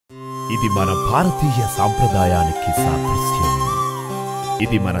ఇది మన భారతీయ సాంప్రదాయానికి సాదృశ్యం.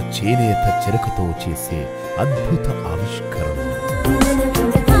 ఇది మన చేనేత చెరకుతో చేసే అద్భుత ఆవిష్కరణ.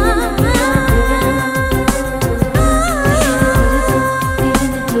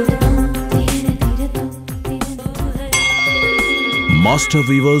 మాస్టర్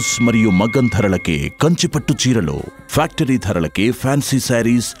వీవర్స్ మరియు మగ్గం ధరలకే కంచిపట్టు చీరలు, ఫ్యాక్టరీ ధరలకే ఫ్యాన్సీ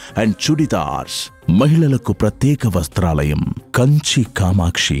శారీస్ అండ్ చుడిదార్స్. మహిళలకు ప్రత్యేక వస్త్రాలయం Kanchi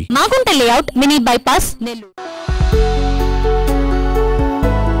Kamakshi, Magunta layout, mini bypass, Nellore.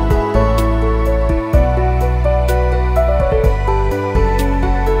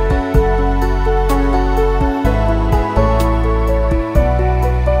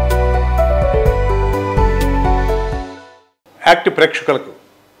 Active ప్రేక్షకులకు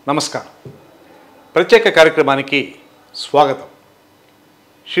నమస్కారం. ప్రత్యేక కార్యక్రమానికి స్వాగతం.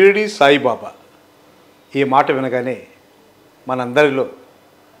 షిరిడి సాయిబాబా ఈ మాట వినగానే మనందరిలో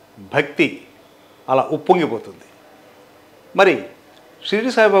భక్తి అలా ఉప్పొంగిపోతుంది. మరి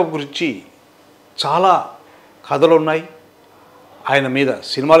షిరిడి సాయిబాబా గురించి చాలా కథలు ఉన్నాయి, ఆయన మీద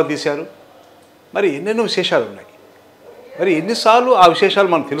సినిమాలు తీశారు, మరి ఎన్నెన్నో విశేషాలు ఉన్నాయి. మరి ఎన్నిసార్లు ఆ విశేషాలు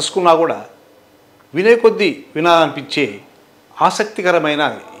మనం తెలుసుకున్నా కూడా వినే కొద్దీ వినాలనిపించే ఆసక్తికరమైన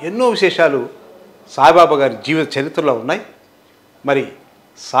ఎన్నో విశేషాలు సాయిబాబా గారి జీవిత చరిత్రలో ఉన్నాయి. మరి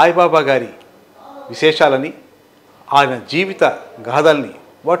సాయిబాబా గారి విశేషాలని, ఆయన జీవిత గాథల్ని,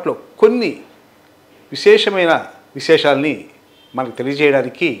 వాటిలో కొన్ని విశేషమైన విశేషాలని మనకు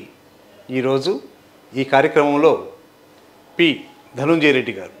తెలియజేయడానికి ఈరోజు ఈ కార్యక్రమంలో పి ధనుంజయ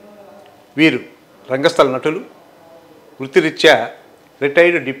రెడ్డి గారు, వీరు రంగస్థల నటులు, వృత్తిరీత్యా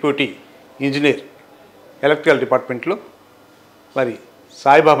రిటైర్డ్ డిప్యూటీ ఇంజనీర్ ఎలక్ట్రికల్ డిపార్ట్మెంట్లో. మరి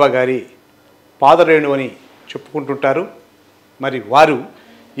సాయిబాబా గారి పాదరేణు అని చెప్పుకుంటుంటారు. మరి వారు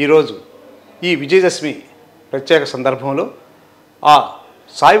ఈరోజు ఈ విజయదశమి ప్రత్యేక సందర్భంలో ఆ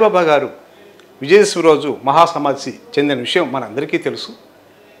సాయిబాబా గారు విజయదశమి రోజు మహాసమాధి చెందిన విషయం మనందరికీ తెలుసు.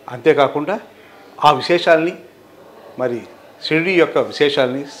 అంతేకాకుండా ఆ విశేషాలని, మరి షిరిడి యొక్క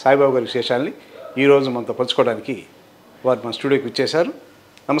విశేషాలని, సాయిబాబా గారి విశేషాలని ఈరోజు మనతో పంచుకోవడానికి వారు మన స్టూడియోకి వచ్చేశారు.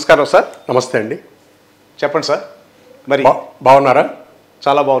 నమస్కారం సార్. నమస్తే అండి. చెప్పండి సార్. మరి బాగున్నారా?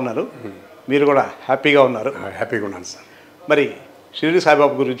 చాలా బాగున్నారు. మీరు కూడా హ్యాపీగా ఉన్నారు? హ్యాపీగా ఉన్నాను సార్. మరి షిరిడి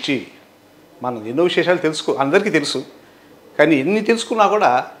సాయిబాబా గురించి మనం ఎన్నో విశేషాలు అందరికీ తెలుసు. కానీ ఎన్ని తెలుసుకున్నా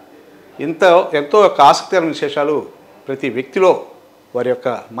కూడా ఎంతో ఆసక్తికరమైన విశేషాలు ప్రతి వ్యక్తిలో వారి యొక్క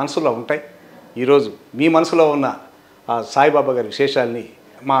మనసులో ఉంటాయి. ఈరోజు మీ మనసులో ఉన్న ఆ సాయిబాబా గారి విశేషాలని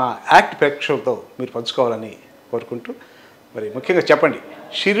మా యాక్ట్ ప్రేక్షకులతో మీరు పంచుకోవాలని కోరుకుంటూ, మరి ముఖ్యంగా చెప్పండి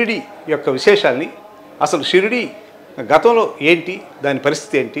షిరిడి యొక్క విశేషాలని. అసలు షిరిడి గతంలో ఏంటి, దాని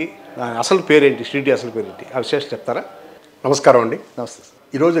పరిస్థితి ఏంటి, దాని అసలు పేరేంటి, షిరిడి అసలు పేరేంటి, ఆ విశేషం చెప్తారా? నమస్కారం అండి. నమస్తే.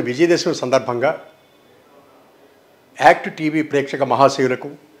 ఈరోజు విజయదశమి సందర్భంగా యాక్ట్ టీవీ ప్రేక్షక మహాశయులకు,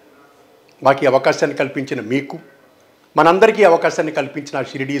 మాకు అవకాశాన్ని కల్పించిన మీకు, మనందరికీ అవకాశాన్ని కల్పించిన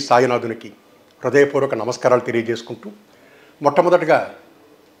షిరిడి సాయినాథునికి హృదయపూర్వక నమస్కారాలు తెలియజేసుకుంటూ, మొట్టమొదటగా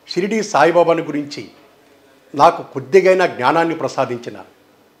షిరిడి సాయిబాబాని గురించి నాకు కొద్దిగైన జ్ఞానాన్ని ప్రసాదించిన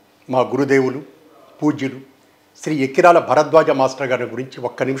మా గురుదేవులు, పూజ్యులు శ్రీ ఎక్కిరాల భరద్వాజ మాస్టర్ గారి గురించి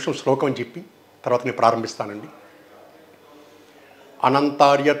ఒక్క నిమిషం శ్లోకం చెప్పి తర్వాత నేను ప్రారంభిస్తానండి.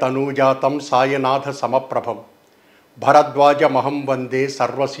 అనంతార్య తనూజాతం సాయనాథ సమప్రభం భరద్వాజ మహం వందే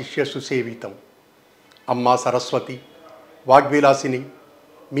సర్వశిష్య సుసేవితం. అమ్మా సరస్వతి, వాగ్విలాసిని,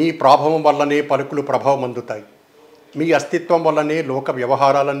 మీ ప్రాభవం వల్లనే పలుకులు ప్రభావం అందుతాయి. మీ అస్తిత్వం వల్లనే లోక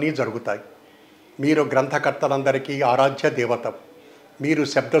వ్యవహారాలన్నీ జరుగుతాయి. మీరు గ్రంథకర్తలందరికీ ఆరాధ్య దేవత. మీరు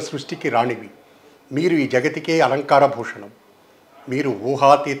శబ్ద సృష్టికి రాణివి. మీరు ఈ జగతికే అలంకార భూషణం. మీరు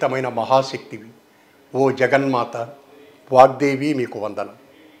ఊహాతీతమైన మహాశక్తివి. ఓ జగన్మాత, వాగ్దేవి, మీకు వందనం.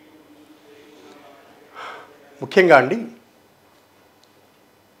 ముఖ్యంగా అండి,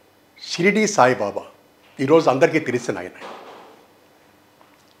 షిరిడి సాయిబాబా ఈరోజు అందరికీ తెలిసిన ఆయన.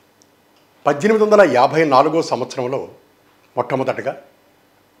 1854 సంవత్సరంలో మొట్టమొదటగా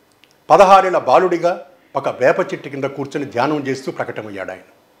 16 ఏళ్ల బాలుడిగా ఒక వేప చెట్టు కింద కూర్చొని ధ్యానం చేస్తూ ప్రకటమయ్యాడు ఆయన.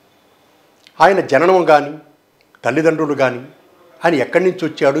 ఆయన జననం కానీ, తల్లిదండ్రులు కానీ, ఆయన ఎక్కడి నుంచి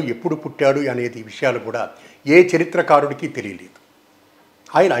వచ్చాడు, ఎప్పుడు పుట్టాడు అనేది విషయాలు కూడా ఏ చరిత్రకారుడికి తెలియలేదు.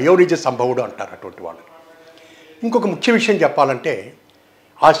 ఆయన అయోనిజ సంభవుడు అంటారు అటువంటి వాళ్ళని. ఇంకొక ముఖ్య విషయం చెప్పాలంటే,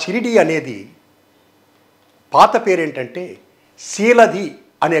 ఆ షిరిడి అనేది పాత పేరేంటంటే శీలది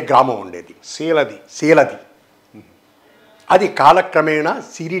అనే గ్రామం ఉండేది. శీలది అది కాలక్రమేణా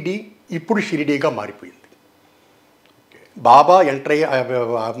షిరిడి, ఇప్పుడు షిరిడిగా మారిపోయింది. బాబా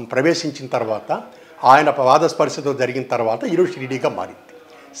ప్రవేశించిన తర్వాత, ఆయన పాదస్పర్శతో జరిగిన తర్వాత ఈరోజు షిరిడిగా మారింది.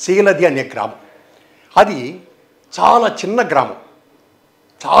 శీలది అనే గ్రామం, అది చాలా చిన్న గ్రామం,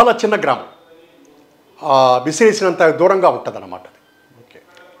 విసిరేసినంత దూరంగా ఉంటుంది అన్నమాట.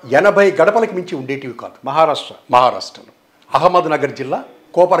 80 గడపలకు మించి ఉండేటివి కాదు. మహారాష్ట్రలో అహ్మద్నగర్ జిల్లా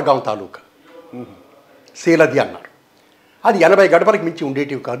కోపర్గాం తాలూకా సీలది అన్నారు. అది 80 గడపలకు మించి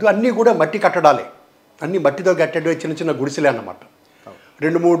ఉండేటివి కాదు. అన్నీ కూడా మట్టి కట్టడాలే, అన్నీ మట్టితో కట్టడే చిన్న చిన్న గుడిసెలే అన్నమాట.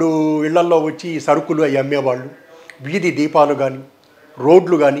 2-3 ఇళ్లల్లో వచ్చి సరుకులు అవి అమ్మేవాళ్ళు. వీధి దీపాలు కానీ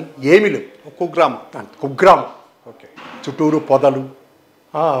రోడ్లు కానీ ఏమీ లేవు. కుగ్రామం. ఓకే. చుట్టూరు పొదలు,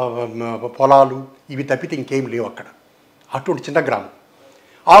 పొలాలు ఇవి తప్పితే ఇంకేమి లేవు అక్కడ. అటువంటి చిన్న గ్రామం.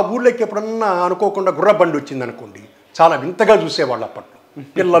 ఆ ఊళ్ళోకి ఎప్పుడన్నా అనుకోకుండా గుర్రబండి వచ్చిందనుకోండి, చాలా వింతగా చూసేవాళ్ళు అప్పట్లో.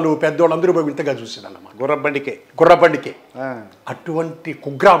 పిల్లలు పెద్దోళ్ళు అందరూ పోయి వింతగా చూసేదన్నమాట. గుర్రబండికే. అటువంటి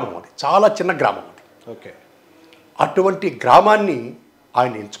కుగ్రామం అది, చాలా చిన్న గ్రామం అది. ఓకే. అటువంటి గ్రామాన్ని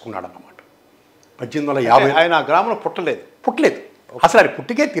ఆయన ఎంచుకున్నాడు అన్నమాట. 1850. ఆయన ఆ గ్రామంలో పుట్టలేదు అసలు ఆయన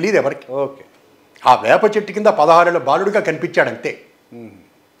పుట్టికే తెలియదు ఎవరికి. ఓకే. ఆ వేప చెట్టు కింద 16 ఏళ్ల బాలుడిగా కనిపించాడంతే.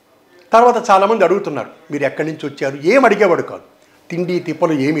 తర్వాత చాలామంది అడుగుతున్నారు, మీరు ఎక్కడి నుంచి వచ్చారు? ఏం అడిగేవాడు కాదు. తిండి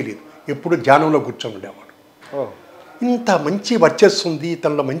తిప్పలు ఏమీ లేదు, ఎప్పుడు ధ్యానంలో కూర్చొని ఉండేవాడు. ఇంత మంచి వర్చస్సు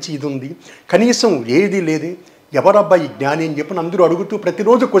తనలో మంచి ఇది ఉంది, కనీసం ఏది లేదే, ఎవరబ్బాయి జ్ఞాని అని చెప్పి అందరూ అడుగుతూ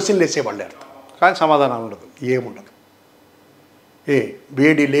ప్రతిరోజు క్వశ్చన్లు వేసేవాళ్ళు. అర్థం కానీ సమాధానం ఉండదు, ఏముండదు.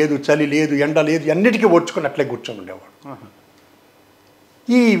 వేడి లేదు, చలి లేదు, ఎండ లేదు, అన్నిటికీ ఓర్చుకొని అట్లే కూర్చొని ఉండేవాడు.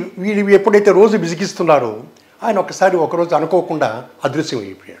 వీళ్ళు ఎప్పుడైతే రోజు బిజిగిస్తున్నారో ఆయన ఒకరోజు అనుకోకుండా అదృశ్యం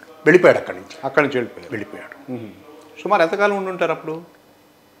అయిపోయాడు. వెళ్ళిపోయాడు అక్కడి నుంచి వెళ్ళిపోయాడు. సుమారు ఎంతకాలం ఉండుంటారు అప్పుడు?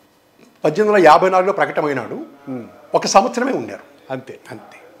 1854లో ప్రకటమైనాడు. 1 సంవత్సరమే ఉన్నారు అంతే.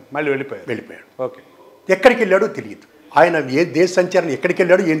 మళ్ళీ వెళ్ళిపోయాడు. ఓకే. ఎక్కడికి వెళ్ళాడో తెలియదు. ఆయన ఏ దేశ సంచారం ఎక్కడికి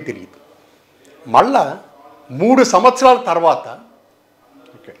వెళ్ళాడో ఏం తెలియదు. మళ్ళా 3 సంవత్సరాల తర్వాత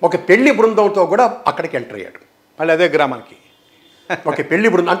ఒక పెళ్లి బృందంతో కూడా అక్కడికి ఎంటర్ అయ్యాడు. మళ్ళీ అదే గ్రామానికి ఒక పెళ్లి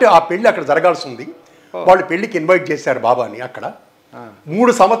బృందం, అంటే ఆ పెళ్లి అక్కడ జరగాల్సి ఉంది. వాళ్ళు పెళ్లికి ఇన్వైట్ చేశారు బాబాని. అక్కడ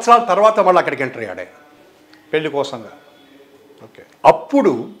 3 సంవత్సరాల తర్వాత మళ్ళీ అక్కడికి ఎంటర్ అయ్యాడు ఆయన పెళ్లి కోసంగా. ఓకే.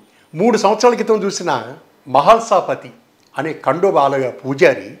 అప్పుడు 3 సంవత్సరాల క్రితం చూసిన మహల్సాపతి అనే ఖండోబా ఆలయ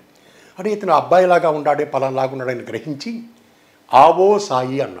పూజారి, అంటే ఇతను అబ్బాయిలాగా ఉన్నాడే, పలాలాగా ఉన్నాడని గ్రహించి ఆవో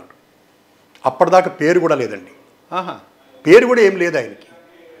సాయి అన్నాడు. అప్పటిదాకా పేరు కూడా లేదండి, పేరు కూడా ఏం లేదు ఆయనకి.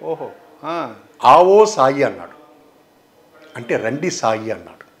 ఓహో. ఆవో సాయి అన్నాడు, అంటే రండి సాయి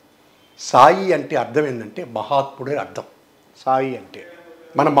అన్నాడు. సాయి అంటే అర్థం ఏంటంటే మహాత్ముడే అర్థం. సాయి అంటే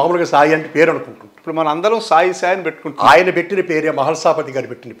మనం మామూలుగా సాయి అంటే పేరు అనుకుంటుంటాం. ఇప్పుడు మన అందరం సాయి అని పెట్టుకుంటాం. ఆయన పెట్టిన పేరే, మహల్సాపతి గారు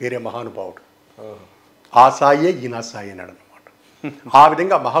పెట్టిన పేరే మహానుభావుడు. ఆ సాయే ఈయన సాయి అన్నాడు అనమాట. ఆ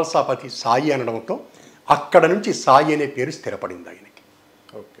విధంగా మహల్సాపతి సాయి అనడంతో అక్కడ నుంచి సాయి అనే పేరు స్థిరపడింది ఆయనకి.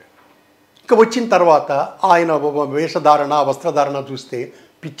 ఓకే. ఇంకా వచ్చిన తర్వాత ఆయన వేషధారణ, వస్త్రధారణ చూస్తే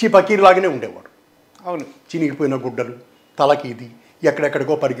పిచ్చి పకీర్లాగానే ఉండేవాడు. అవును. చినిగిపోయిన గుడ్డలు, తలకి ఇది,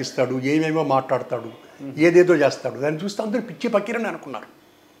 ఎక్కడెక్కడికో పరిగిస్తాడు, ఏమేమో మాట్లాడతాడు, ఏదేదో చేస్తాడు. దాన్ని చూస్తే అందరూ పిచ్చి పకీరని అనుకున్నారు.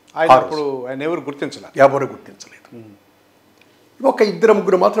 ఆయన ఎవరు గుర్తించలేదు.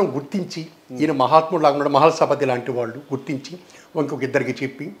 1-2 మాత్రం గుర్తించి, ఈయన మహాత్ముడు లాగా ఉన్నాడు, మహల్సాపతి లాంటి వాళ్ళు గుర్తించి ఇంకొక 2కి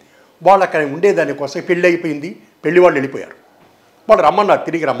చెప్పి, వాళ్ళు అక్కడ ఉండేదానికోసం పెళ్ళి అయిపోయింది, పెళ్లి వాళ్ళు వెళ్ళిపోయారు. వాళ్ళు రమ్మన్నారు,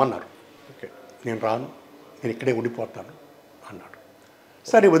 తిరిగి రమ్మన్నారు. ఓకే, నేను రాను, నేను ఇక్కడే ఉండిపోతాను అన్నాడు.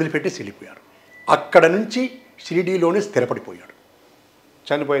 సరే వదిలిపెట్టేసి వెళ్ళిపోయారు. అక్కడ నుంచి షిరిడీలోనే స్థిరపడిపోయాడు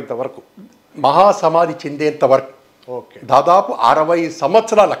చనిపోయేంత వరకు, మహాసమాధి చెందేంత వరకు. ఓకే. దాదాపు 60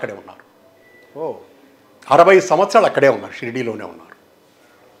 సంవత్సరాలు అక్కడే ఉన్నారు. 60 సంవత్సరాలు అక్కడే ఉన్నారు, షిరిడీలోనే ఉన్నారు,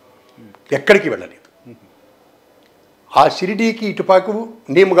 ఎక్కడికి వెళ్ళలేదు. ఆ షిరిడీకి ఇటుపక్క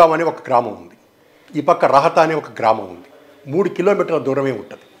నీముగాం అనే ఒక గ్రామం ఉంది, ఈ పక్క రహత అనే ఒక గ్రామం ఉంది. 3 కిలోమీటర్ల దూరమే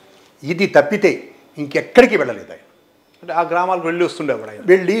ఉంటుంది. ఇది తప్పితే ఇంకెక్కడికి వెళ్ళలేదు ఆయన. అంటే ఆ గ్రామాలకు వెళ్ళి వస్తుండేవాడు ఆయన.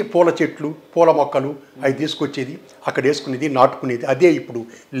 వెళ్ళి పూల చెట్లు, పూల మొక్కలు అవి తీసుకొచ్చేది, అక్కడ వేసుకునేది, నాటుకునేది. అదే ఇప్పుడు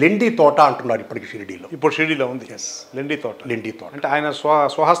లెండి తోట అంటున్నారు ఇప్పటికి షిరిడీలో. ఇప్పుడు షిరిడీలో ఉంది. లెండి తోట అంటే ఆయన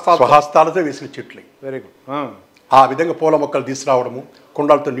స్వహస్తాలతో వేసిన చెట్లు. Very good. ఆ విధంగా పూల మొక్కలు తీసుకురావడము,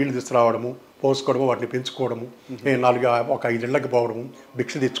 కుండాలతో నీళ్లు తీసుకురావడము, పోసుకోవడము, వాటిని పెంచుకోవడము, 4-5 ఇళ్ళకి పోవడము,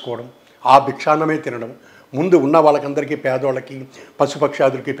 భిక్ష తెచ్చుకోవడం, ఆ భిక్షాన్నమే తినడం, ముందు ఉన్న వాళ్ళకందరికీ, పేదోళ్ళకి,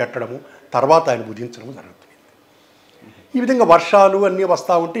 పశుపక్షాదులకి పెట్టడము, తర్వాత ఆయన భుజించడం జరుగుతుంది. ఈ విధంగా వర్షాలు అన్నీ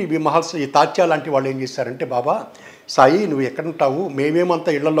వస్తూ ఉంటే ఈ తాత్యా లాంటి వాళ్ళు ఏం చేశారంటే, బాబా సాయి నువ్వు ఎక్కడుంటావు, మేమేమంతా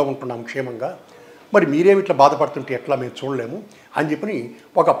ఇళ్లలో ఉంటున్నాం క్షేమంగా, మరి మీరేమి ఇట్లా బాధపడుతుంటే ఎట్లా మేము చూడలేము అని చెప్పి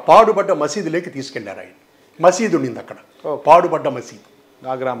ఒక పాడుబడ్డ మసీదులోకి తీసుకెళ్లారు ఆయన. మసీదు ఉండింది అక్కడ, పాడుబడ్డ మసీదు.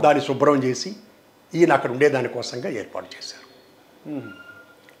 దాన్ని శుభ్రం చేసి ఈయన అక్కడ ఉండేదానికోసంగా ఏర్పాటు చేశారు.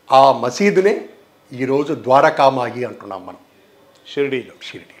 ఆ మసీదునే ఈరోజు ద్వారకామాయి అంటున్నాం మనం షిరిడీలో.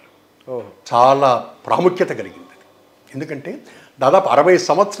 చాలా ప్రాముఖ్యత కలిగింది. ఎందుకంటే దాదాపు 60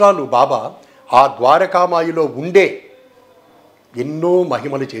 సంవత్సరాలు బాబా ఆ ద్వారకామాయిలో ఉండే ఎన్నో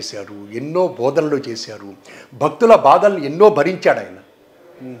మహిమలు చేశారు, ఎన్నో బోధనలు చేశారు, భక్తుల బాధలను ఎన్నో భరించాడు ఆయన.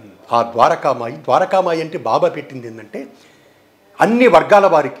 ఆ ద్వారకామాయి అంటే బాబా పెట్టింది ఏంటంటే, అన్ని వర్గాల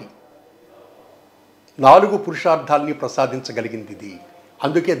వారికి 4 పురుషార్థాలని ప్రసాదించగలిగింది ఇది.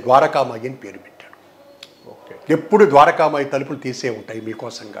 అందుకే ద్వారకామాయి అని పేరు పెట్టాడు. ఓకే. ఎప్పుడు ద్వారకామాయి తలుపులు తీసే ఉంటాయి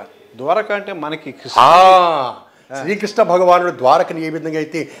మీకోసంగా. ద్వారక అంటే మనకి శ్రీకృష్ణ భగవానుడు ద్వారకని ఏ విధంగా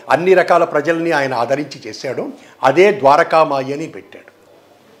అయితే అన్ని రకాల ప్రజల్ని ఆయన ఆదరించి చేశాడో అదే ద్వారకామాయి అని పెట్టాడు.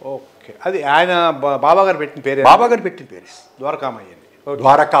 ఓకే. అది ఆయన బాబా గారు పెట్టిన పేరు. బాబా గారు పెట్టిన పేరు ద్వారకామాయి అండి.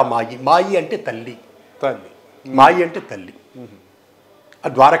 ద్వారకామాయి. మాయి అంటే తల్లి, తల్లి. మాయి అంటే తల్లి. ఆ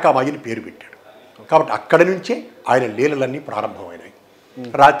ద్వారకామాయి అని పేరు పెట్టాడు. కాబట్టి అక్కడి నుంచే ఆయన లీలలన్నీ ప్రారంభమైనాయి.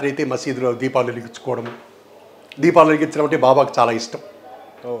 రాత్రి అయితే మసీదులో దీపాలు వెలిగించుకోవడం. దీపాలు వెలిగించడం అంటే బాబాకు చాలా ఇష్టం.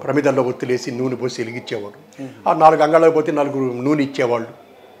 ప్రమిదల్లో ఒత్తిలేసి నూనె పోసి వెలిగించేవాడు. ఆ 4 అంగాళ్ళకి పోతే 4 నూనె ఇచ్చేవాళ్ళు.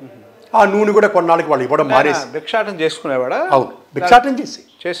 ఆ నూనె కూడా కొన్నాళ్ళకి వాళ్ళు ఇవ్వడం మానేసి భిక్షాటం చేసుకునేవాడా? అవును, భిక్షాటం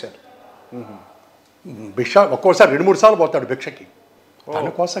చేశారు. ఒక్కోసారి 2-3 సార్లు పోతాడు భిక్షకి. తన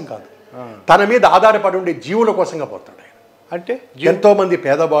కోసం కాదు, తన మీద ఆధారపడి ఉండే జీవుల కోసంగా పోతాడు ఆయన. అంటే ఎంతోమంది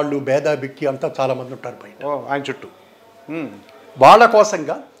పేదవాళ్ళు, భేద బిక్కి అంతా చాలామంది ఉంటారు బయట. ఆయన చుట్టూ వాళ్ళ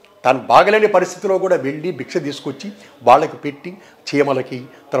కోసంగా తను బాగలేని పరిస్థితిలో కూడా వెళ్ళి భిక్ష తీసుకొచ్చి వాళ్ళకి పెట్టి చీమలకి,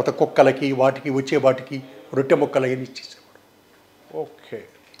 తర్వాత కుక్కలకి, వాటికి వచ్చే వాటికి రొట్టె ముక్కలు అవన్నీ ఇచ్చేసేవాడు. ఓకే.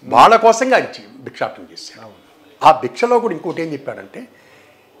 వాళ్ళ కోసంగా ఇచ్చి భిక్షాటం చేశాడు. ఆ భిక్షలో కూడా ఇంకోటి ఏం చెప్పాడంటే,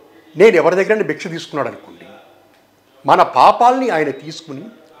 నేను ఎవరి దగ్గర భిక్ష తీసుకున్నాడు అనుకోండి, మన పాపాలని ఆయన తీసుకుని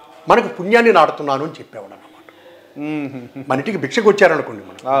మనకు పుణ్యాన్ని నాడుతున్నాను అని చెప్పేవాడు అన్నమాట. మన ఇంటికి భిక్షకు వచ్చారనుకోండి,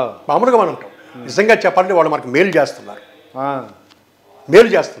 మనం మామూలుగా మనం ఉంటాం, నిజంగా చెప్పాలంటే వాళ్ళు మనకు మేలు చేస్తున్నారు.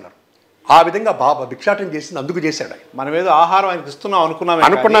 ఆ విధంగా బాబా భిక్షాటం చేసింది అందుకు చేశాడు. ఆయన మనం ఏదో ఆహారం ఆయనకి ఇస్తున్నాం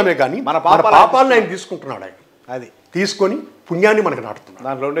అనుకున్నామే కానీ మన పాపాలను ఆయన తీసుకుంటున్నాడు. ఆయన అది తీసుకొని పుణ్యాన్ని మనకు నాటుతున్నాడు.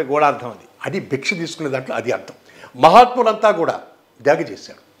 దాంట్లో ఉండే గూఢార్థం అది భిక్ష తీసుకునే దాంట్లో అది అర్థం. మహాత్ములంతా కూడా త్యాగ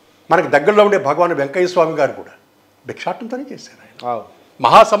చేశారు. మనకు దగ్గరలో ఉండే భగవాన్ వెంకయ్య స్వామి గారు కూడా భిక్షాటంతోనే చేశారు. ఆయన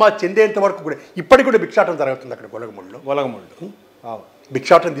మహాసమాజ్ చెందేంత వరకు కూడా ఇప్పటికి కూడా భిక్షాటం జరుగుతుంది అక్కడ గొలగముళ్ళు.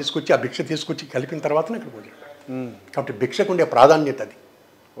 భిక్షాటం తీసుకొచ్చి ఆ భిక్ష తీసుకొచ్చి కలిపిన తర్వాతనే అక్కడ పోయాడు. కాబట్టి భిక్షకు ఉండే ప్రాధాన్యత అది.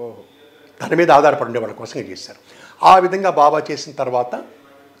 తన మీద ఆధారపడి ఉండే వాళ్ళ కోసంగా చేశారు. ఆ విధంగా బాబా చేసిన తర్వాత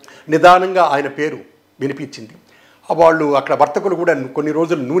నిదానంగా ఆయన పేరు వినిపించింది. వాళ్ళు అక్కడ వర్తకులు కూడా కొన్ని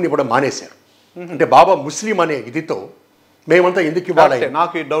రోజులు నూనె ఇవ్వడం మానేశారు. అంటే బాబా ముస్లిం అనే ఇదితో మేమంతా ఎందుకు ఇవ్వాలి.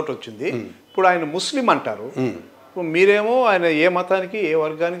 నాకు ఈ డౌట్ వచ్చింది. ఇప్పుడు ఆయన ముస్లిం అంటారు, ఇప్పుడు మీరేమో ఆయన ఏ మతానికి, ఏ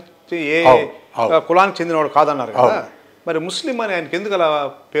వర్గానికి, ఏ కులానికి చెందినవాడు కాదన్నారు కదా, మరి ముస్లిం అని ఆయనకి ఎందుకు అలా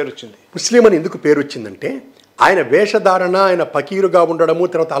పేరు వచ్చింది? ముస్లిం అని ఎందుకు పేరు వచ్చిందంటే ఆయన వేషధారణ, ఆయన ఫకీరుగా ఉండడము,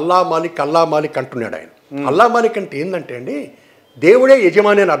 తర్వాత అల్లా మాలిక్ అంటున్నాడు. ఆయన అల్లా మాలిక్ అంటే ఏంటంటే అండి, దేవుడే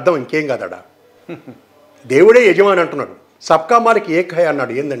యజమాని అని అర్థం, ఇంకేం కాదడా. దేవుడే యజమాని అంటున్నాడు. సబ్కా మాలిక్ ఏక్ హై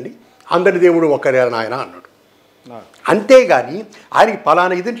అన్నాడు. ఏందండి, అందరి దేవుడు ఒకరే ఆయన అన్నాడు. అంతేగాని ఆయనకి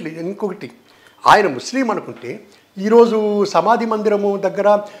పలానా ఇది. ఇంకొకటి, ఆయన ముస్లిం అనుకుంటే ఈరోజు సమాధి మందిరము దగ్గర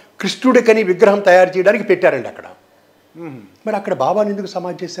కృష్ణుడికని విగ్రహం తయారు చేయడానికి పెట్టారండి అక్కడ. మరి అక్కడ బాబాని ఎందుకు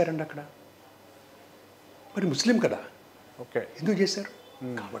సమాధి చేశారండి అక్కడ? మరి ముస్లిం కదా, ఓకే, ఎందుకు చేశారు?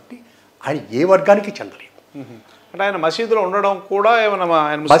 కాబట్టి ఆయన ఏ వర్గానికి చెందలేదు. అంటే ఆయన మసీదులో ఉండడం కూడా ఏమన్నా,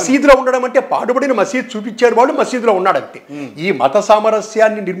 మసీదులో ఉండడం అంటే పాడుబడిన మసీద్ చూపించారు వాళ్ళు, మసీదులో ఉన్నాడంతే. ఈ మత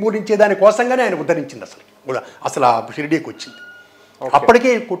సామరస్యాన్ని నిర్మూలించే దాని కోసంగానే ఆయన ఉద్ధరించింది. అసలు ఆ షిరిడీకి వచ్చింది.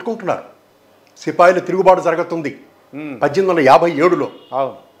 అప్పటికే కొట్టుకుంటున్నారు, సిపాయిలు తిరుగుబాటు జరుగుతుంది 1857లో.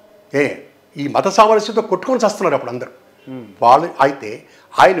 ఈ మత సామరస్యంతో కొట్టుకొని చేస్తున్నారు అప్పుడు అందరూ వాళ్ళు. అయితే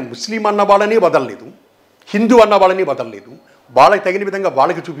ఆయన ముస్లిం అన్న వాళ్ళని వదలలేదు, హిందూ అన్న వాళ్ళని వదలలేదు. వాళ్ళకి తగిన విధంగా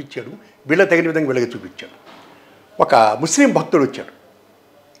వాళ్ళకి చూపించాడు, వీళ్ళకి తగిన విధంగా వీళ్ళకి చూపించాడు. ఒక ముస్లిం భక్తుడు వచ్చాడు,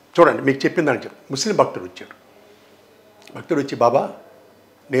 చూడండి మీకు చెప్పిందని చెప్పి. ముస్లిం భక్తుడు వచ్చి, బాబా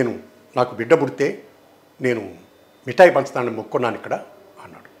నాకు బిడ్డ పుడితే నేను మిఠాయి పంచుతానని మొక్కున్నాను ఇక్కడ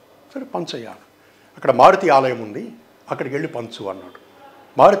అన్నాడు. సరే పంచయ్యాను. అక్కడ మారుతి ఆలయం ఉంది, అక్కడికి వెళ్ళి పంచు అన్నాడు.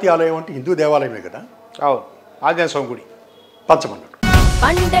 మారుతి ఆలయం అంటే హిందూ దేవాలయమే కదా, ఆంజనేయ స్వామి గుడి. పంచమన్నాడు.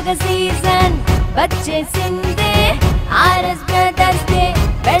 పండగ సీజన్ వచ్చేసిందే, ఆర్ఎస్ బ్రదర్స్ డే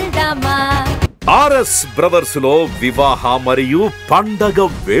వెళ్దామా. ఆర్ఎస్ బ్రదర్స్ లో వివాహ మరియు పండగ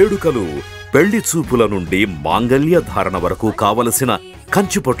వేడుకలు, పెళ్లి చూపుల నుండి మాంగళ్య ధారణ వరకు కావలసిన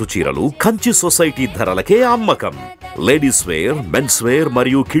కంచిపట్టు చీరలు కంచి సొసైటీ ధరలకే అమ్మకం. లేడీస్ వేర్, మెన్స్ వేర్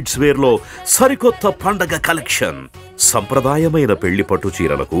మరియు కిడ్స్ వేర్ లో సరికొత్త పండగ కలెక్షన్. సంప్రదాయమైన పెళ్లి పట్టు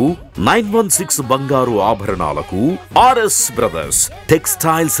చీరలకు, 916 బంగారు ఆభరణాలకు RS brothers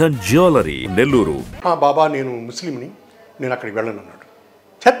textiles and jewellery, Nellore. బాబా నేను ముస్లింని, నేను అక్కడికి వెళ్ళనన్నాడు.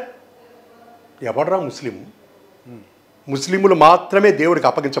 ఎవడరా ముస్లిం? ముస్లింలు మాత్రమే దేవుడికి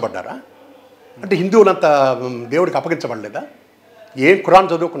అప్పగించబడ్డారా? అంటే హిందువులంతా దేవుడికి అప్పగించబడలేదా? ఏం ఖురాన్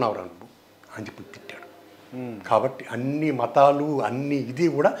చదువుకున్నావురా నువ్వు అని చెప్పి తిట్టాడు. కాబట్టి అన్ని మతాలు, అన్ని ఇది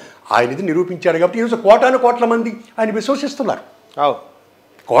కూడా ఆయన ఇది నిరూపించాడు. కాబట్టి ఈరోజు కోటాను మంది ఆయన విశ్వసిస్తున్నారు.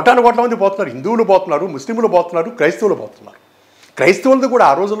 కోటాను కోట్ల మంది పోతున్నారు. హిందువులు పోతున్నారు, ముస్లింలు పోతున్నారు, క్రైస్తవులు పోతున్నారు. క్రైస్తవులది కూడా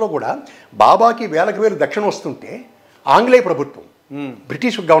ఆ రోజుల్లో కూడా బాబాకి వేలకు వేలు దక్షిణ వస్తుంటే ఆంగ్లేయ ప్రభుత్వం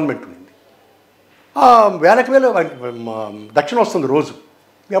బ్రిటిష్ గవర్నమెంట్ ఉంది, వేలకు వేలు దక్షిణ వస్తుంది రోజు.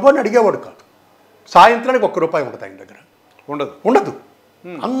 ఎవరిని అడిగేవాడు కాదు. సాయంత్రానికి ₹1 ఉంటుంది ఆయన దగ్గర, ఉండదు.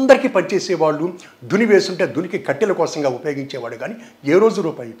 అందరికీ పనిచేసేవాళ్ళు. దుని వేస్తుంటే దునికి కట్టెల కోసంగా ఉపయోగించేవాడు, కానీ ఏ రోజు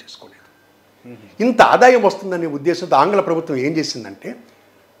రూపాయి చేసుకోలేదు. ఇంత ఆదాయం వస్తుందనే ఉద్దేశంతో ఆంగ్ల ప్రభుత్వం ఏం చేసిందంటే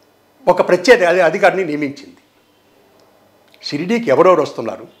ఒక ప్రత్యేక అధికారిని నియమించింది. షిరిడీకి ఎవరెవరు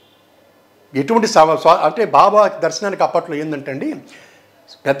వస్తున్నారు, ఎటువంటి అంటే బాబా దర్శనానికి అప్పట్లో ఏంటంటే అండి,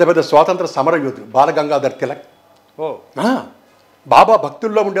 పెద్ద పెద్ద స్వాతంత్ర సమర యోధులు, బాలగంగాధర్ తిలక్, బాబా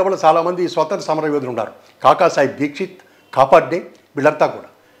భక్తుల్లో ఉండేవాళ్ళు చాలామంది స్వాతంత్ర సమర యోధులు ఉన్నారు. కాకాసాహెబ్ దీక్షిత్, కాపాడ్డే, వీళ్ళంతా కూడా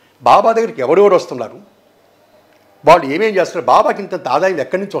బాబా దగ్గరికి ఎవరెవరు వస్తున్నారు, వాళ్ళు ఏమేం చేస్తారు, బాబాకి ఇంత ఆదాయం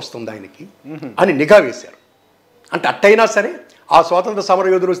ఎక్కడి నుంచి వస్తుంది ఆయనకి అని నిఘా వేశారు. అంటే అట్టయినా సరే ఆ స్వాతంత్ర సమర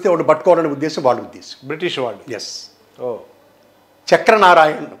యోధులు వస్తే వాళ్ళు పట్టుకోవాలనే ఉద్దేశం వాళ్ళ ఉద్దేశం, బ్రిటిష్ వాళ్ళు. ఎస్.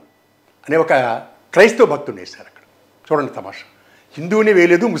 చక్రనారాయణ అనే ఒక క్రైస్తవ భక్తుని వేశారు అక్కడ. చూడండి తమాషా, హిందువుని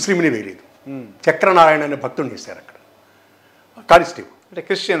వేయలేదు, ముస్లింని వేయలేదు, చక్రనారాయణ అనే భక్తుని వేశారు అక్కడ, కానిస్టేబుల్, అంటే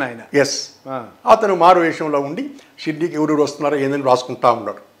క్రిస్టియన్ ఆయన. ఎస్. అతను మారు వేషంలో ఉండి షిర్డీకి ఎవరు వస్తున్నారో ఏందని రాసుకుంటా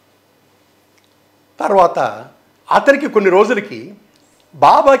ఉన్నాడు. తర్వాత అతనికి కొన్ని రోజులకి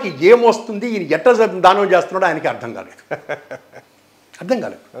బాబాకి ఏమొస్తుంది, ఈయన ఎట్ట దానం చేస్తున్నాడో ఆయనకి అర్థం కాలేదు.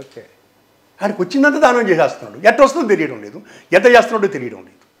 ఓకే. ఆయనకు వచ్చిందంతా దానం చేసేస్తున్నాడు, ఎట్ట వస్తుందో తెలియడం లేదు, ఎంత చేస్తున్నాడో తెలియడం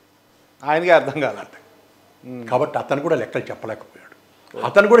లేదు, ఆయనకి అర్థం కాలేదు. కాబట్టి అతను కూడా లెక్కలు చెప్పలేకపోయాడు.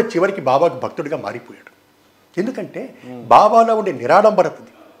 అతను కూడా చివరికి బాబాకు భక్తుడిగా మారిపోయాడు. ఎందుకంటే బాబాలో ఉండే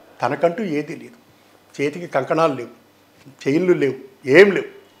నిరాడంబరతది, తనకంటూ ఏదీ లేదు, చేతికి కంకణాలు లేవు, చైన్లు లేవు, ఏం లేవు,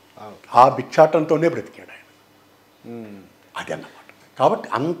 ఆ భిక్షాటంతోనే బ్రతికాడు ఆయన. అది అన్నమాట. కాబట్టి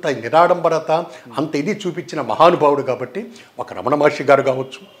అంత నిరాడంబరత, అంత ఇది చూపించిన మహానుభావుడు. కాబట్టి ఒక రమణ మహర్షి గారు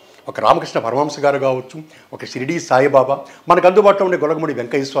కావచ్చు, ఒక రామకృష్ణ పరమహంస గారు కావచ్చు, ఒక షిరిడీ సాయిబాబా, మనకు అందుబాటులో ఉండే గొలగముడి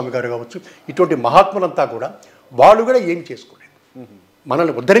వెంకయ్య స్వామి గారు కావచ్చు, ఇటువంటి మహాత్ములంతా కూడా వాళ్ళు కూడా ఏం చేసుకోలేదు,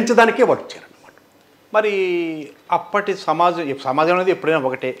 మనల్ని ఉద్ధరించడానికే వాళ్ళు వచ్చారన్నమాట. మరి అప్పటి సమాజం అనేది ఎప్పుడైనా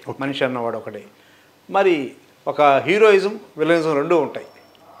ఒకటే, మనిషి అన్నవాడు ఒకటే. మరి ఒక హీరోయిజం, విలనిజం రెండూ ఉంటాయి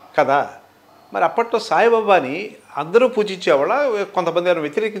కదా. మరి అప్పట్లో సాయిబాబాని అందరూ పూజించేవాళ్ళ, కొంతమంది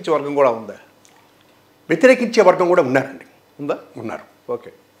వ్యతిరేకించే వర్గం కూడా ఉందా? వ్యతిరేకించే వర్గం కూడా ఉన్నారండి. ఉన్నారు.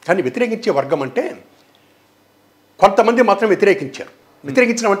 ఓకే. కానీ వ్యతిరేకించే వర్గం అంటే కొంతమంది మాత్రం వ్యతిరేకించారు.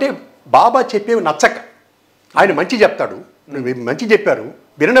 వ్యతిరేకించడం అంటే బాబా చెప్పేవి నచ్చక, ఆయన మంచి చెప్తాడు, మంచి చెప్పారు,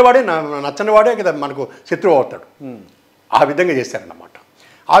 విననివాడే నచ్చనివాడే కదా మనకు శత్రువు అవుతాడు, ఆ విధంగా చేశారన్నమాట.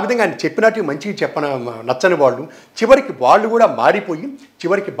 ఆ విధంగా ఆయన చెప్పినట్టు మంచిగా నచ్చని వాళ్ళు చివరికి వాళ్ళు కూడా మారిపోయి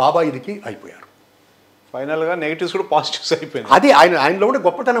చివరికి బాబా ఇదికి అయిపోయారు. ఫైనల్గా నెగిటివ్స్ కూడా పాజిటివ్స్ అయిపోయాయి. అదే ఆయనలో కూడా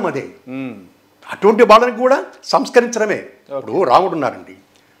గొప్పతనం అదే. అటువంటి వాళ్ళని కూడా సంస్కరించడమే. ఇప్పుడు రాముడు ఉన్నారండి,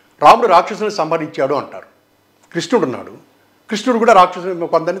 రాముడు రాక్షసుని సంహరించాడు అంటారు. కృష్ణుడు ఉన్నాడు, కృష్ణుడు కూడా రాక్షసుని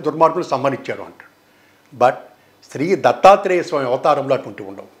కొందరిని దుర్మార్గులు సంహరించాడు అంటాడు. బట్ శ్రీ దత్తాత్రేయ స్వామి అవతారంలో అటువంటి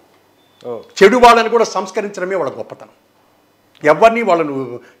ఉండవు. చెడు వాళ్ళని కూడా సంస్కరించడమే వాళ్ళ గొప్పతనం. ఎవరిని వాళ్ళను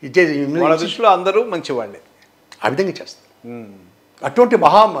వాళ్ళ దృష్టిలో అందరూ మంచివాళ్ళే, ఆ విధంగా చేస్తారు. అటువంటి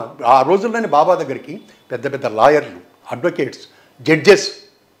ఆ రోజుల్లోనే బాబా దగ్గరికి పెద్ద పెద్ద లాయర్లు, అడ్వకేట్స్, జడ్జెస్,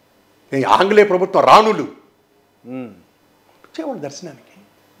 ఆంగ్లేయ ప్రభుత్వం రాణులు వచ్చేవాళ్ళు దర్శనానికి.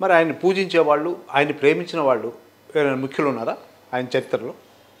 మరి ఆయన్ని పూజించే వాళ్ళు, ఆయన్ని ప్రేమించిన వాళ్ళు ఎవరైనా ముఖ్యులు ఉన్నారా ఆయన చరిత్రలో?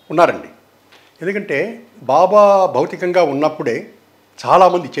 ఉన్నారండి. ఎందుకంటే బాబా భౌతికంగా ఉన్నప్పుడే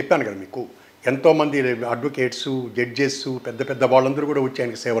చాలామంది, చెప్పాను కదా మీకు, ఎంతోమంది అడ్వకేట్స్, జడ్జెస్, పెద్ద పెద్ద వాళ్ళందరూ కూడా వచ్చి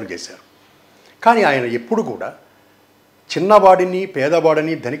ఆయనకి సేవలు చేశారు. కానీ ఆయన ఎప్పుడు కూడా చిన్నవాడిని,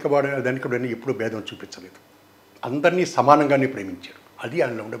 పేదవాడిని, ధనికుడిని ఎప్పుడు భేదం చూపించలేదు. అందరినీ సమానంగానే ప్రేమించాడు. అది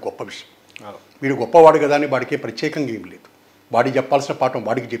ఆయనలో ఉండే గొప్ప విషయం. వీడు గొప్పవాడు కదా అని వాడికి ప్రత్యేకంగా ఏం లేదు. వాడికి చెప్పాల్సిన పాఠం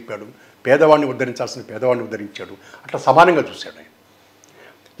వాడికి చెప్పాడు, పేదవాడిని ఉద్ధరించాల్సిన పేదవాడిని ఉద్ధరించాడు. అట్లా సమానంగా చూశాడు ఆయన.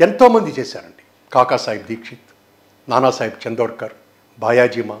 ఎంతోమంది చేశారండి. కాకాసాహెబ్ దీక్షిత్, నానాసాహెబ్ చందోర్కర్,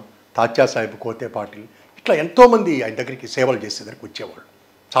 బాయాజీమా, తాత్యాసాహెబ్ కోతే పాటిల్, ఇట్లా ఎంతోమంది ఆయన దగ్గరికి సేవలు చేసేదానికి వచ్చేవాళ్ళు.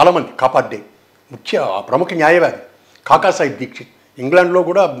 చాలామంది, కాపాడ్డే ప్రముఖ న్యాయవాది కాకాసాహెబ్ దీక్షిత్, ఇంగ్లాండ్లో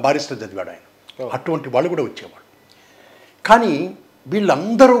కూడా బారిస్టర్ చదివాడు ఆయన. అటువంటి వాళ్ళు కూడా వచ్చేవాళ్ళు. కానీ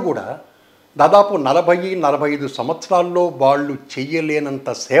వీళ్ళందరూ కూడా దాదాపు 40-45 సంవత్సరాల్లో వాళ్ళు చెయ్యలేనంత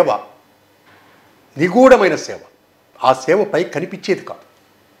సేవ, నిగూఢమైన సేవ, ఆ సేవపై కనిపించేది కాదు,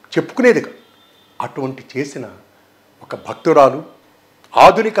 చెప్పుకునేది కాదు. అటువంటి చేసిన ఒక భక్తురాలు,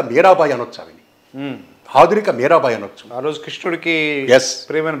 ఆధునిక మీరాబాయి అనొచ్చు. ఆమెని ఆధునిక మీరాబాయి అనొచ్చు. ఆ రోజు కృష్ణుడికి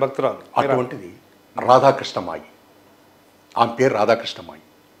ప్రేమైన భక్తురాలు. అటువంటిది రాధాకృష్ణమాయి. ఆమె పేరు రాధాకృష్ణమాయి.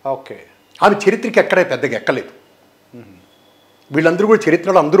 ఓకే. ఆమె చరిత్రకి ఎక్కడే పెద్దగా ఎక్కలేదు. వీళ్ళందరూ కూడా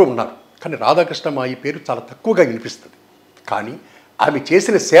చరిత్రలో అందరూ ఉన్నారు, కానీ రాధాకృష్ణమాయి పేరు చాలా తక్కువగా వినిపిస్తుంది. కానీ ఆమె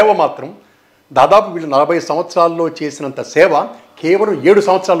చేసిన సేవ మాత్రం దాదాపు వీళ్ళు 40 సంవత్సరాల్లో చేసినంత సేవ కేవలం 7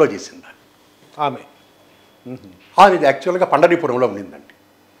 సంవత్సరాల్లో చేసింది ఆమె. ఆమెది యాక్చువల్గా పండరీపురంలో ఉండిందండి.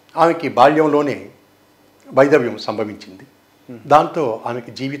 ఆమెకి బాల్యంలోనే వైధవ్యం సంభవించింది. దాంతో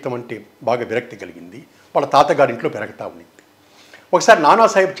ఆమెకి జీవితం అంటే బాగా విరక్తి కలిగింది. వాళ్ళ తాతగారింట్లో పెరుగుతూ ఉండింది. ఒకసారి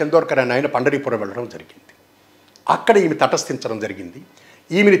నానాసాహెబ్ చందోర్కర్ అని ఆయన పండరీపురం వెళ్ళడం జరిగింది. అక్కడ ఈమె తటస్థించడం జరిగింది.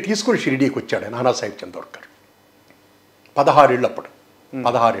 ఈమెని తీసుకుని షిరిడీకి వచ్చాడు నానాసాహెబ్ చందోర్కర్. 16 ఏళ్ళు అప్పుడు,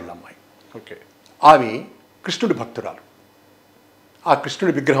 16 ఏళ్ళ అమ్మాయి. ఓకే. ఆమె కృష్ణుడి భక్తురాలు. ఆ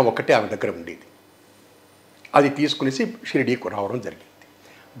కృష్ణుడి విగ్రహం ఒక్కటే ఆమె దగ్గర ఉండేది. అది తీసుకునేసి షిరిడీకి రావడం జరిగింది.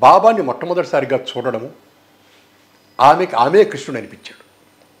 బాబాని మొట్టమొదటిసారిగా చూడడము, ఆమె కృష్ణుడు అనిపించాడు.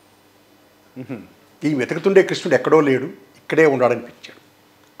 ఈ వెతుకుతుండే కృష్ణుడు ఎక్కడో లేడు, ఇక్కడే ఉన్నాడనిపించాడు.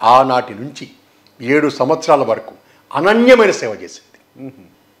 ఆనాటి నుంచి 7 సంవత్సరాల వరకు అనన్యమైన సేవ చేసింది.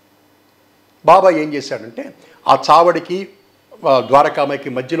 బాబా ఏం చేశాడంటే ఆ చావడికి ద్వారకామాయికి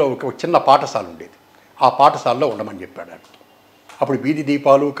మధ్యలో ఒక చిన్న పాఠశాల ఉండేది. ఆ పాఠశాలలో ఉండమని చెప్పాడు ఆమెకి. అప్పుడు వీధి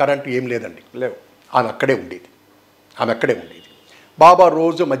దీపాలు, కరెంటు ఏం లేదండి, లేవు. ఆమె అక్కడే ఉండేది. బాబా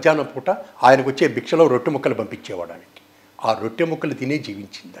రోజు మధ్యాహ్నం పూట ఆయనకు వచ్చే భిక్షలో రొట్టె ముక్కలు పంపించేవాడు ఆయనకి. ఆ రొట్టె ముక్కలు తినే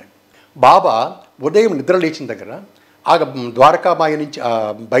జీవించిందండి. బాబా ఉదయం నిద్ర లేచిన దగ్గర ఆ ద్వారకామాయ నుంచి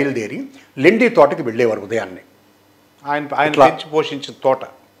బయలుదేరి లెండి తోటకి వెళ్ళేవారు ఉదయాన్నే. ఆయన పెంచి పోషించిన తోట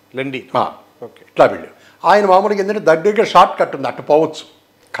లెండి. ఓకే. ఇట్లా వెళ్ళారు. ఆయన మామూలుగా ఏంటంటే దగ్గర షార్ట్ కట్ ఉంది, అటు పోవచ్చు.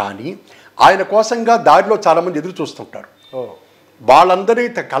 కానీ ఆయన కోసంగా దారిలో చాలామంది ఎదురు చూస్తుంటారు. వాళ్ళందరి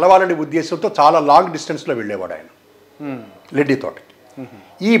కలవాలనే ఉద్దేశంతో చాలా లాంగ్ డిస్టెన్స్లో వెళ్ళేవాడు ఆయన లెండి తోటకి.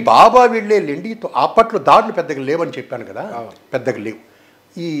 ఈ బాబా వెళ్ళే లెండితో అప్పట్లో దారులు పెద్దగా లేవని చెప్పాను కదా, పెద్దగా లేవు.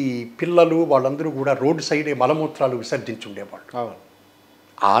 ఈ పిల్లలు వాళ్ళందరూ కూడా రోడ్డు సైడే మలమూత్రాలు విసర్జించుండేవాళ్ళు.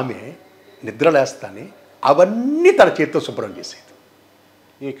 ఆమె నిద్రలేస్తానే అవన్నీ తన చేతితో శుభ్రం చేసేది.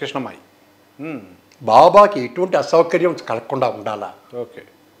 ఈ కృష్ణమాయి బాబాకి ఎటువంటి అసౌకర్యం కలగకుండా ఉండాలా ఓకే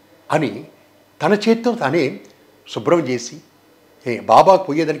అని తన చేతితో తానే శుభ్రం చేసి బాబాకు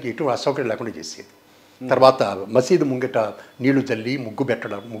పోయేదానికి ఎటువంటి అసౌకర్యం లేకుండా చేసేది. తర్వాత మసీదు ముంగట నీళ్లు చల్లి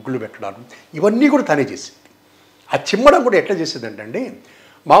ముగ్గులు పెట్టడం ఇవన్నీ కూడా తనే చేసేది. ఆ చిమ్మడం కూడా ఎట్లా చేసేదంటే అండి,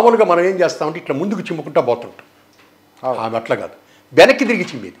 మామూలుగా మనం ఏం చేస్తామంటే ఇట్లా ముందుకు చిమ్ముకుంటా పోతుంటాం. ఆమె అట్లా కాదు, వెనక్కి తిరిగి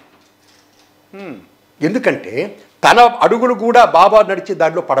చిమ్మేది. ఎందుకంటే తన అడుగులు కూడా బాబా నడిచే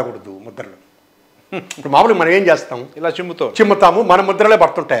దారిలో పడకూడదు ముద్రలు. ఇప్పుడు మామూలుగా మనం ఏం చేస్తాం, ఇలా చిమ్ముతాము, మన ముద్రలే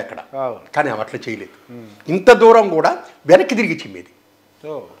పడుతుంటాయి అక్కడ. కానీ ఆమె అట్లా చేయలేదు. ఇంత దూరం కూడా వెనక్కి తిరిగి చిమ్మేది.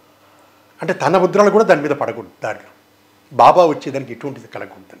 అంటే తన ముద్రలు కూడా దాని మీద పడకూడదు దారిలో, బాబా వచ్చేదానికి ఎటువంటిది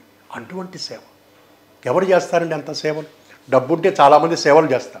కలగకూడదని. అటువంటి సేవ ఎవరు చేస్తారండి? అంత సేవలు డబ్బుంటే చాలామంది సేవలు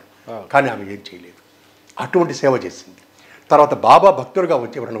చేస్తారు, కానీ ఆమె ఏం చేయలేదు. అటువంటి సేవ చేసింది. తర్వాత బాబా భక్తులుగా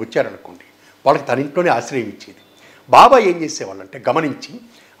ఎవరైనా వచ్చారనుకోండి, వాళ్ళకి తన ఇంట్లోనే ఆశ్రయం ఇచ్చేది. బాబా ఏం చేసేవాళ్ళంటే గమనించి,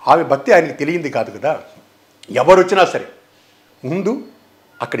 ఆమె భక్తి ఆయనకి తెలియంది కాదు కదా, ఎవరు వచ్చినా సరే ముందు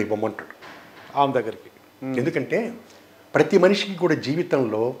అక్కడ ఇవ్వమంటాడు ఆమె దగ్గరికి. ఎందుకంటే ప్రతి మనిషికి కూడా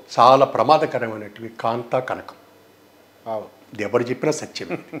జీవితంలో చాలా ప్రమాదకరమైనటివి కాంత, కనకం. ఇది ఎవరు చెప్పినా సత్యం.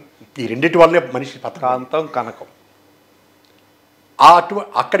 ఈ రెండింటి వల్లే మనిషి కాంతం, కనకం.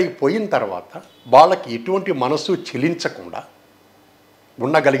 అక్కడికి పోయిన తర్వాత వాళ్ళకి ఎటువంటి మనసు చెలించకుండా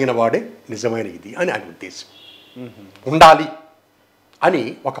ఉండగలిగిన వాడే నిజమైన ఇది అని ఆయన ఉద్దేశం. ఉండాలి అని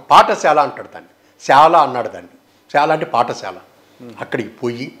ఒక పాఠశాల అంటాడు దాన్ని, శాల అన్నాడు దాన్ని. శాల అంటే పాఠశాల. అక్కడికి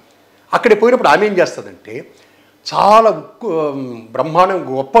పోయినప్పుడు ఆమె ఏం చేస్తుందంటే చాలా బ్రహ్మాండం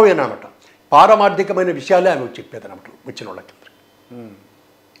గొప్పవేనమాట, పారమార్థికమైన విషయాలే ఆమె చెప్పేదనమాట వచ్చిన వాళ్ళకి.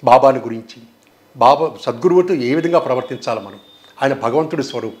 బాబాని గురించి, బాబా సద్గురువుతో ఏ విధంగా ప్రవర్తించాలి మనం, ఆయన భగవంతుడి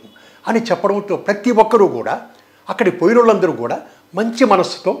స్వరూపం అని చెప్పడంతో ప్రతి ఒక్కరూ కూడా అక్కడికి పోయిన వాళ్ళందరూ కూడా మంచి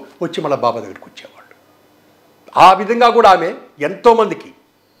మనస్సుతో వచ్చి మళ్ళీ బాబా దగ్గరికి వచ్చేవాళ్ళు. ఆ విధంగా కూడా ఆమె ఎంతోమంది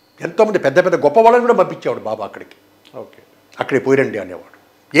పెద్ద పెద్ద గొప్ప వాళ్ళని కూడా పంపించేవాడు బాబా అక్కడికి. ఓకే, అక్కడికి పోయిరండి అనేవాడు.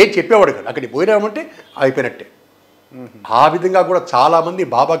 ఏం చెప్పేవాడు కదా, అక్కడికి పోయినామంటే అయిపోయినట్టే. ఆ విధంగా కూడా చాలామంది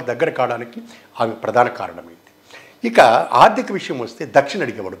బాబాకి దగ్గర కావడానికి ఆమె ప్రధాన కారణమైంది. ఇక ఆర్థిక విషయం వస్తే దక్షిణ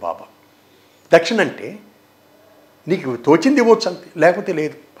అడిగేవాడు బాబా. దక్షిణ అంటే నీకు తోచింది ఇవ్వచ్చు అంతే, లేకపోతే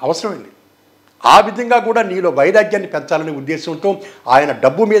లేదు, అవసరం లేదు. ఆ విధంగా కూడా నీలో వైరాగ్యాన్ని పెంచాలనే ఉద్దేశంతో, ఆయన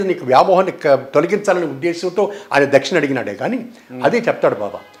డబ్బు మీద నీకు వ్యామోహాన్ని తొలగించాలనే ఉద్దేశంతో ఆయన దక్షిణ అడిగినాడే. కానీ అదే చెప్తాడు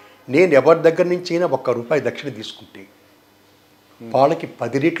బాబా, నేను ఎవరి దగ్గర నుంచి అయినా ₹1 దక్షిణ తీసుకుంటే వాళ్ళకి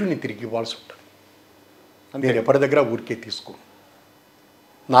 10 రెట్లు నేను తిరిగి ఇవ్వాల్సి ఉంటుంది. నేను ఎవరి దగ్గర ఊరికే తీసుకోను,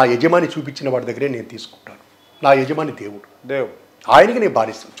 నా యజమాని చూపించిన వాడి దగ్గరే నేను తీసుకుంటాను. నా యజమాని దేవుడు, ఆయనకి నేను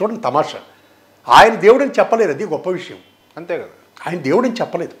బాధిస్తాను. చూడండి తమాషా, ఆయన దేవుడని చెప్పలేదు, అది గొప్ప విషయం. అంతే కదా, ఆయన దేవుడని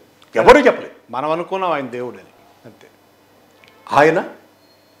చెప్పలేదు, ఎవరూ చెప్పలేదు. మనం అనుకున్నాం ఆయన దేవుడని, అంతే. ఆయన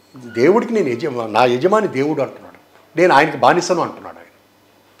దేవుడికి నా యజమాని దేవుడు అంటున్నాడు, నేను ఆయనకి బానిసను అంటున్నాడు ఆయన.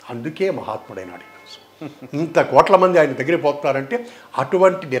 అందుకే మహాత్ముడైనాడు. ఇంత కోట్ల మంది ఆయన దగ్గరికి పోతున్నారంటే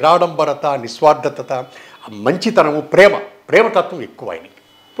అటువంటి నిరాడంబరత, నిస్వార్థత, మంచితనము, ప్రేమతత్వం ఎక్కువ ఆయనకి.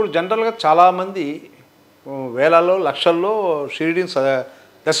 ఇప్పుడు జనరల్గా చాలామంది వేలలో లక్షల్లో షిరిడీని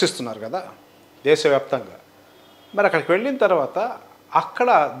దర్శిస్తున్నారు కదా దేశవ్యాప్తంగా. మరి అక్కడికి వెళ్ళిన తర్వాత అక్కడ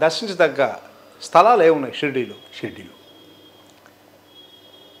దర్శించదగ్గ స్థలాలు ఏమున్నాయి షిరిడీలో?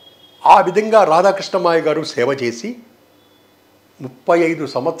 ఆ విధంగా రాధాకృష్ణమాయ గారు సేవ చేసి 35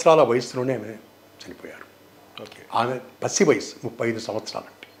 సంవత్సరాల వయసులోనే ఆమె చనిపోయారు. ఆమె పసి వయసు 35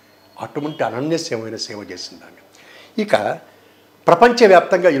 సంవత్సరాలంటే అటువంటి అనన్యస్యమైన సేవ చేసింది ఆమె. ఇక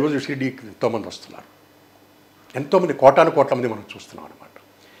ప్రపంచవ్యాప్తంగా ఈరోజు షిరిడీకి ఎంతోమంది వస్తున్నారు, ఎంతోమంది కోట్ల మంది మనం చూస్తున్నాం అనమాట.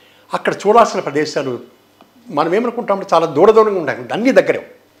 అక్కడ చూడాల్సిన ప్రదేశాలు మనం ఏమనుకుంటామంటే చాలా దూరంగా ఉంటాయి, అన్నీ దగ్గరే.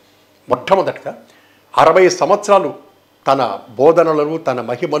 మొట్టమొదటిగా 60 సంవత్సరాలు తన బోధనలను, తన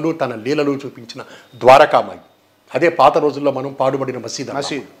మహిమలు, తన లీలలు చూపించిన ద్వారకామాయి, అదే పాత రోజుల్లో మనం పాడుబడిన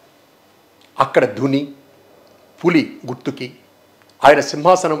మసీదు. అక్కడ ధుని పులి గుర్తుకి ఆయన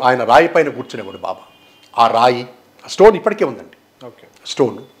సింహాసనం, ఆయన రాయి పైన కూర్చునేవాడు బాబా. ఆ రాయి స్టోన్ ఇప్పటికే ఉందండి.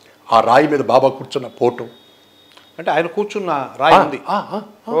 స్టోన్, ఆ రాయి మీద బాబా కూర్చున్న ఫోటో, అంటే ఆయన కూర్చున్న రాయి ఉంది.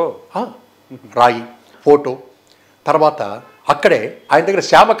 రాయి ఫోటో. తర్వాత అక్కడే ఆయన దగ్గర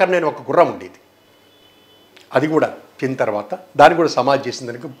శ్యామకర్ణ అని ఒక గుర్రం ఉండేది, అది కూడా తిన్న తర్వాత దాన్ని కూడా సమాధి చేసిన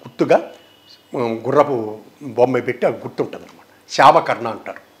దానికి గుర్తుగా గుర్రపు బొమ్మ పెట్టి అది గుర్తుంటుంది అనమాట. శ్యామకర్ణ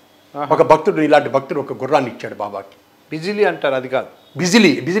అంటారు. ఒక భక్తుడు, ఇలాంటి భక్తుడు ఒక గుర్రాన్ని ఇచ్చాడు బాబాకి. బిజిలీ అంటారు, అది కాదు.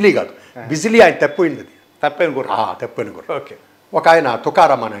 బిజిలీ కాదు, బిజిలీ ఆయన తప్పిపోయింది, అది తప్పైన గుర్రం. తప్పిపోయిన గుర్రం. ఒక ఆయన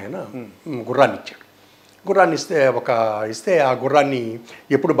తుకారాం అని ఆయన గుర్రాన్ని ఇచ్చాడు. గుర్రాన్ని ఇస్తే ఆ గుర్రాన్ని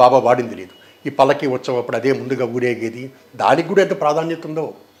ఎప్పుడు బాబా వాడింది లేదు. ఈ పల్లకి ఉత్సవం అప్పుడు అదే ముందుగా ఊరేగేది. దానికి కూడా ఎంత ప్రాధాన్యత ఉందో.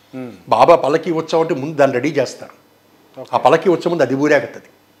 బాబా పల్లకి ఉత్సవం అంటే ముందు దాన్ని రెడీ చేస్తారు. ఆ పల్లకి ఉత్సవం ముందు అది ఊరేగుతుంది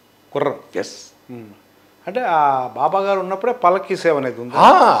గుర్రం. ఎస్, అంటే ఆ బాబా గారు ఉన్నప్పుడే పల్లకి సేవ అనేది ఉంది.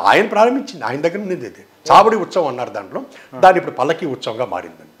 ఆయన ప్రారంభించింది, ఆయన దగ్గర ఉంది. అది చావడి ఉత్సవం అన్నారు దాంట్లో. దాన్ని ఇప్పుడు పల్లకి ఉత్సవంగా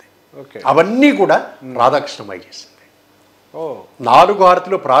మారింది అంతే. అవన్నీ కూడా రాధాకృష్ణమాయి చేసింది. 4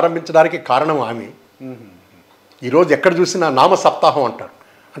 హారతులు ప్రారంభించడానికి కారణం ఆమె. ఈరోజు ఎక్కడ చూసినా నామ సప్తాహం అంటారు,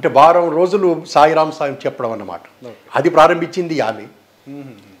 అంటే వారం రోజులు సాయిరామ్ సాయం చెప్పడం అన్నమాట. అది ప్రారంభించింది ఆమె.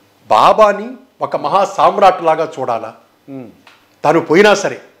 బాబాని ఒక మహా సామ్రాట్ లాగా చూడాలా, తను పోయినా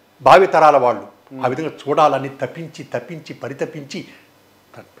సరే భావితరాల వాళ్ళు ఆ విధంగా చూడాలని తప్పించి పరితపించి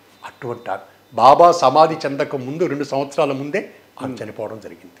అటువంటి బాబా సమాధి చెందక ముందు 2 సంవత్సరాల ముందే ఆమె చనిపోవడం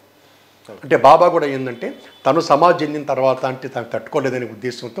జరిగింది. అంటే బాబా కూడా ఏంటంటే తను సమాధి చెందిన తర్వాత అంటే తను తట్టుకోలేదనే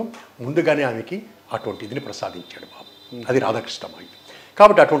ఉద్దేశంతో ముందుగానే ఆమెకి అటువంటి ఇదిని ప్రసాదించాడు బాబా. అది రాధాకృష్ణమాయి.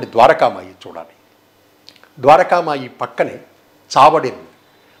 కాబట్టి అటువంటి ద్వారకామాయి చూడాలి. ద్వారకామాయి పక్కనే చావడి.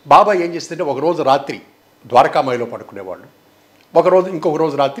 బాబా ఏం చేస్తుంటే ఒకరోజు రాత్రి ద్వారకామాయిలో పడుకునేవాళ్ళు, ఇంకొక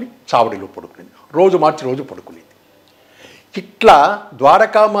రోజు రాత్రి చావడిలో పడుకునేది, రోజు మార్చి రోజు పడుకునేది. ఇట్లా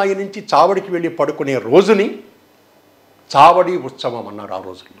ద్వారకామాయి నుంచి చావడికి వెళ్ళి పడుకునే రోజుని చావడి ఉత్సవం అన్నారు. ఆ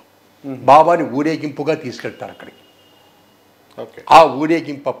రోజుల్లో బాబాని ఊరేగింపుగా తీసుకెళ్తారు అక్కడికి. ఆ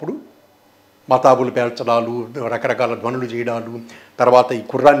ఊరేగింపు అప్పుడు మతాబులు పేల్చడాలు, రకరకాల ధ్వనులు చేయడాలు, తర్వాత ఈ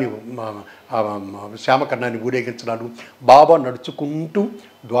కుర్రాన్ని శ్యామకర్ణాన్ని ఊరేగించడాలు. బాబా నడుచుకుంటూ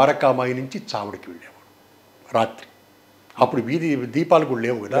ద్వారకామాయి నుంచి చావడికి వెళ్ళేవాడు రాత్రి. అప్పుడు వీధి దీపాలు కూడా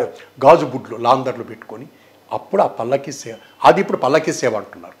లేవు కదా, గాజు బుడ్లు లాందర్లు పెట్టుకొని అప్పుడు ఆ పల్లకి సేవ. అది ఇప్పుడు పల్లకి సేవ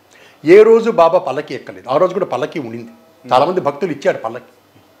అంటున్నారు. ఏ రోజు బాబా పల్లకి ఎక్కలేదు, ఆ రోజు కూడా పల్లకి ఉండింది. చాలామంది భక్తులు ఇచ్చారు పల్లకి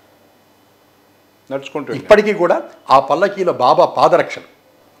నడుచుకుంటూ. ఇప్పటికీ కూడా ఆ పల్లకీలో బాబా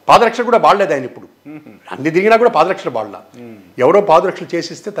పాదరక్షలు కూడా బాడలేదు ఆయన. ఇప్పుడు అన్ని దిగినా కూడా పాదరక్షలు బాడలా. ఎవరో పాదరక్షలు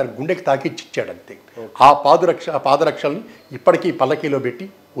చేసిస్తే తన గుండెకి తాకిచ్చి ఇచ్చాడు అంతే. ఆ పాదరక్షల్ని ఇప్పటికీ పల్లకీలో పెట్టి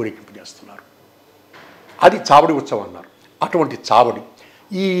ఊరేగింపు చేస్తున్నారు. అది చావడి ఉత్సవం అన్నారు. అటువంటి చావడి,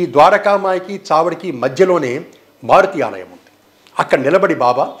 ఈ ద్వారకామాయికి చావడికి మధ్యలోనే మారుతి ఆలయం ఉంది. అక్కడ నిలబడి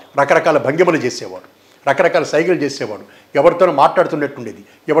బాబా రకరకాల భంగిమలు చేసేవాడు, రకరకాల సైగలు చేసేవాడు, ఎవరితోనో మాట్లాడుతున్నట్టుండేది,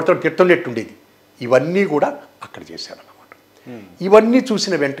 ఎవరితో తిట్టున్నట్టుండేది. ఇవన్నీ కూడా అక్కడ చేశారన్నమాట. ఇవన్నీ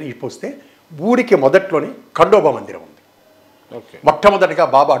చూసిన వెంటనే ఇప్పొస్తే ఊరికి మొదట్లోనే ఖండోబా మందిరం ఉంది. మొట్టమొదటిగా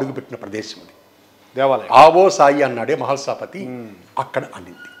బాబా అడుగుపెట్టిన ప్రదేశం అది దేవాలయం. ఆవో సాయి అన్నాడే మహల్సాపతి, అక్కడ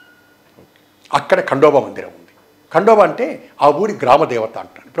అన్నింది. అక్కడ ఖండోబా మందిరం ఉంది. ఖండోబా అంటే ఆ ఊరి గ్రామ దేవత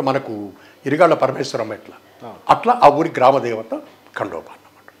అంటారు. ఇప్పుడు మనకు ఇరుగాళ్ళ పరమేశ్వరం అట్లా ఆ ఊరి గ్రామ దేవత ఖండోబా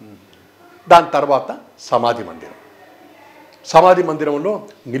అన్నమాట. దాని తర్వాత సమాధి మందిరంలో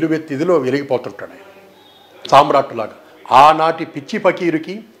నిలువెత్తిదిలో వెలిగిపోతుంటాడు ఆయన, సామ్రాట్టులాగా. ఆనాటి పిచ్చి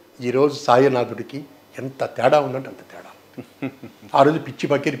ఫకీరుకి ఈరోజు సాయినాథుడికి ఎంత తేడా ఉందంటే అంత తేడా. ఆ రోజు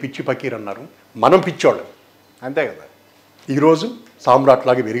పిచ్చి ఫకీర్ అన్నారు, మనం పిచ్చోళ్ళం అంతే కదా. ఈరోజు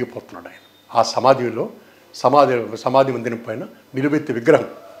సామ్రాట్లాగా వెలిగిపోతున్నాడు ఆయన. ఆ సమాధి మందిరం పైన నిలువెత్తి విగ్రహం,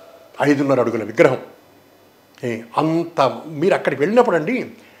 5.5 అడుగుల విగ్రహం. అంత మీరు అక్కడికి వెళ్ళినప్పుడు అండి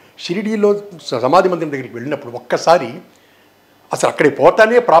షిరిడీలో సమాధి మందిరం దగ్గరికి వెళ్ళినప్పుడు ఒక్కసారి అసలు అక్కడికి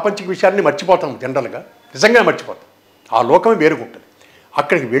పోతానే ప్రాపంచిక విషయాన్ని మర్చిపోతాం, జనరల్గా నిజంగా మర్చిపోతాం, ఆ లోకమే వేరుగుంటుంది.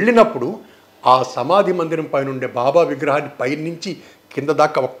 అక్కడికి వెళ్ళినప్పుడు ఆ సమాధి మందిరం పైన ఉండే బాబా విగ్రహాన్ని పైనుంచి కింద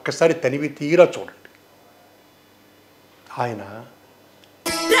దాకా ఒక్కసారి తనివి తీరా చూడండి. ఆయన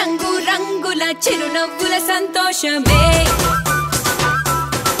రంగు రంగుల చిరునవ్వుల సంతోషమే,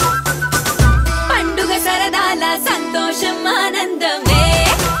 పండుగ సరదాల సంతోషం ఆనందమే,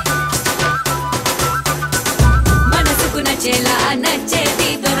 మనసుకు నచ్చేలా నచ్చేది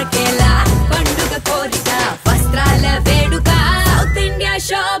దొరకేలా పండుగ కోరిక వస్త్రాల వేడుక. సౌత్ ఇండియా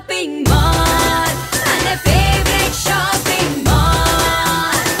షాపింగ్ మాల్ మన favourite shopping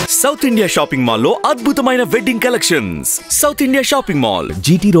mall. South India shopping mall లో అద్భుతమైన wedding collections. South India shopping mall,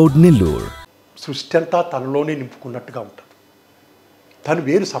 GT road, Nellore. సృష్టి అంతా తనలోనే నింపుకున్నట్టుగా ఉంటుంది. తను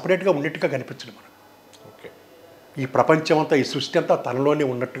వేరు సపరేట్గా ఉన్నట్టుగా కనిపించదు మనకు. ఓకే. ఈ ప్రపంచం అంతా, ఈ సృష్టి అంతా తనలోనే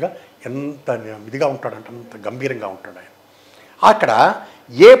ఉన్నట్టుగా ఎంత ఇదిగా ఉంటాడంట, అంత గంభీరంగా ఉంటాడు ఆయన. అక్కడ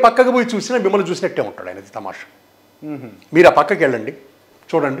ఏ పక్కకు పోయి చూసినా మిమ్మల్ని చూసినట్టే ఉంటాడు ఆయన. ఇది తమాషా. మీరు ఆ పక్కకి వెళ్ళండి,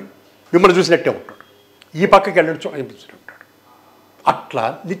 చూడండి, మిమ్మల్ని చూసినట్టే ఉంటాడు. ఈ పక్కకి వెళ్ళండి, చూసినట్టు ఉంటాడు. అట్లా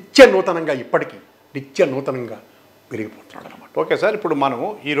నిత్య నూతనంగా, ఇప్పటికీ నిత్య నూతనంగా పెరిగిపోతున్నాడు అన్నమాట. ఓకే సార్, ఇప్పుడు మనము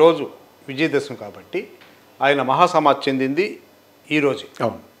ఈరోజు విజయదశమి కాబట్టి ఆయన మహాసమాధి చెందింది ఈరోజు.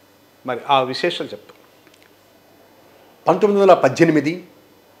 అవును. మరి ఆ విశేషాలు చెప్తాం. 1918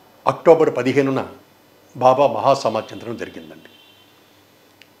 అక్టోబర్ 15న బాబా మహాసమాధి చెందడం జరిగిందండి.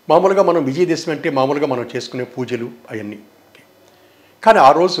 మామూలుగా మనం విజయదశమి అంటే మామూలుగా మనం చేసుకునే పూజలు అవన్నీ. కానీ ఆ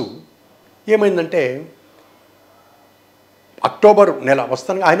రోజు ఏమైందంటే అక్టోబర్ నెల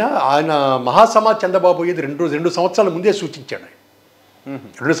వస్తాను ఆయన మహాసమాధి చెందబోయేది రెండు సంవత్సరాల ముందే సూచించాడు ఆయన.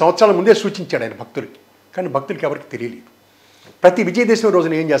 2 సంవత్సరాల ముందే సూచించాడు ఆయన భక్తులకి. కానీ భక్తులకి ఎవరికి తెలియలేదు. ప్రతి విజయదశమి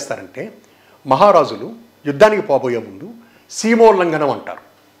రోజున ఏం చేస్తారంటే మహారాజులు యుద్ధానికి పోబోయే ముందు సీమోల్లంఘనం అంటారు.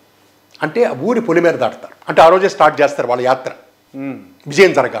 అంటే ఆ ఊరి పొలి మీద దాటుతారు. అంటే ఆ రోజే స్టార్ట్ చేస్తారు వాళ్ళ యాత్ర,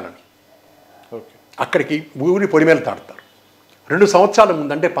 విజయం జరగాలని. ఓకే. అక్కడికి ఊరి పొలి మీద దాటుతారు. 2 సంవత్సరాల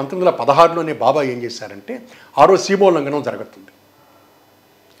ముందు అంటే 1916లోనే బాబా ఏం చేశారంటే ఆ రోజు సీమోల్లంఘనం జరుగుతుంది.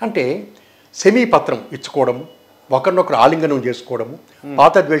 అంటే సెమీపత్రం ఇచ్చుకోవడము, ఒకరినొకరు ఆలింగనం చేసుకోవడము,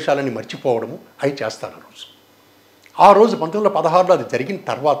 పాత ద్వేషాలని మర్చిపోవడము అవి చేస్తారు ఆ రోజు. ఆ రోజు 1916లో అది జరిగిన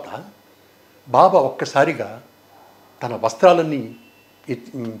తర్వాత బాబా ఒక్కసారిగా తన వస్త్రాలన్నీ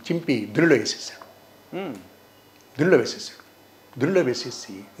చింపి దునిలో వేసేసాడు. దునిలో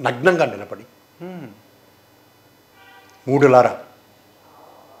వేసేసి నగ్నంగా నిలబడి, మూడులారా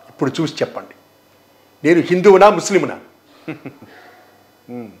ఇప్పుడు చూసి చెప్పండి, నేను హిందువునా ముస్లిమునా?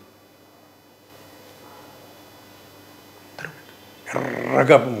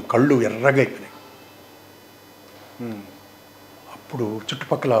 ఎర్రగా కళ్ళు ఎర్రగా అయిపోయినాయి. అప్పుడు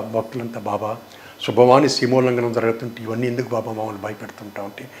చుట్టుపక్కల భక్తులంతా బాబా శుభవాణి సీమోల్లంఘనం జరుగుతుంటే ఇవన్నీ ఎందుకు బాబా మమ్మల్ని భయపెడుతుంటావు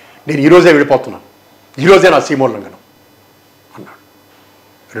అంటే నేను ఈరోజే వెళ్ళిపోతున్నాను, ఈరోజే నా సీమోల్లంఘనం అన్నాడు.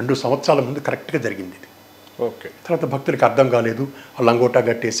 2 సంవత్సరాల ముందు కరెక్ట్గా జరిగింది ఇది. ఓకే. తర్వాత భక్తులకి అర్థం కాలేదు, లంగోటా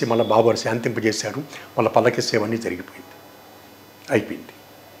కట్టేసి మళ్ళీ బాబాను శాంతింపజేశారు. మళ్ళీ పల్లకి సేవ అన్నీ అయిపోయింది.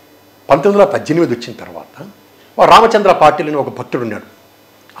 1918 వచ్చిన తర్వాత రామచంద్ర పాటిల్ అని ఒక భక్తుడు ఉన్నాడు.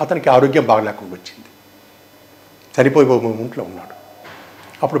 అతనికి ఆరోగ్యం బాగలేకుండా వచ్చింది, చనిపోయే మూమెంట్లో ఉన్నాడు.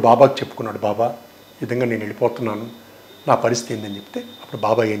 అప్పుడు బాబాకి చెప్పుకున్నాడు, బాబా ఈ విధంగా నేను వెళ్ళిపోతున్నాను, నా పరిస్థితి ఏందని చెప్తే అప్పుడు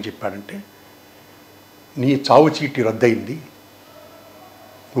బాబా ఏం చెప్పాడంటే, నీ చావు చీటి రద్దయింది,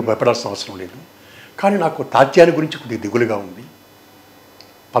 నువ్వు భయపడాల్సిన అవసరం లేదు. కానీ నాకు తాత్యాన్ని గురించి కొద్దిగా దిగులుగా ఉంది.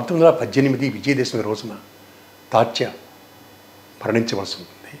 1918 విజయదశమి రోజున తాత్య మరణించవలసి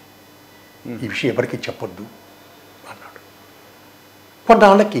ఉంటుంది, ఈ విషయం ఎవరికి చెప్పొద్దు అన్నాడు.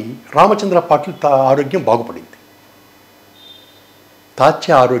 కొన్నాళ్ళకి రామచంద్ర పాటిల్ ఆరోగ్యం బాగుపడింది.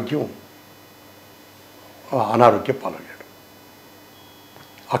 తాత్య ఆరోగ్యం అనారోగ్యం పాలయ్యాడు.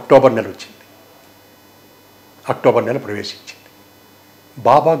 అక్టోబర్ నెల వచ్చింది, అక్టోబర్ నెల ప్రవేశించింది.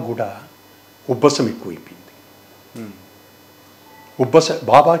 బాబా కూడా ఉబ్బసం ఎక్కువైపోయింది.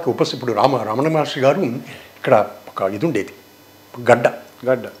 బాబాకి ఉబ్బసం. ఇప్పుడు రమణ మహర్షి గారు ఇక్కడ ఒక ఇది ఉండేది,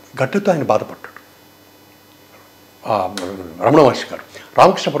 గడ్డతో ఆయన బాధపడ్డాడు. రమణ మహర్షి గారు,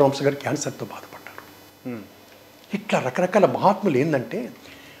 రామకృష్ణ పరమహంస గారు క్యాన్సర్తో బాధపడ్డారు. ఇట్లా రకరకాల మహాత్ములు ఏంటంటే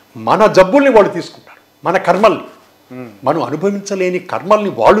మన జబ్బుల్ని వాళ్ళు తీసుకుంటారు, మన కర్మల్ని, మనం అనుభవించలేని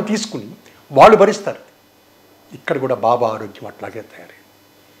కర్మల్ని వాళ్ళు తీసుకుని వాళ్ళు భరిస్తారు. ఇక్కడ కూడా బాబా ఆరోగ్యం అట్లాగే తయారైంది.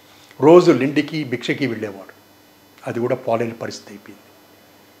 రోజు లిండికి భిక్షకి వెళ్ళేవాడు, అది కూడా పోలేని పరిస్థితి అయిపోయింది.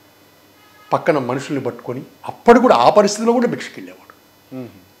 పక్కన మనుషుల్ని పట్టుకొని అప్పుడు కూడా ఆ పరిస్థితిలో కూడా భిక్షకి వెళ్ళేవాడు,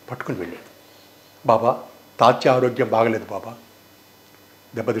 పట్టుకుని వెళ్ళాడు. బాబా తాత్య ఆరోగ్యం బాగలేదు బాబా,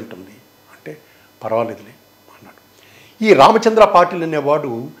 దెబ్బతింటుంది అంటే పర్వాలేదులే అన్నాడు. ఈ రామచంద్ర పాటిల్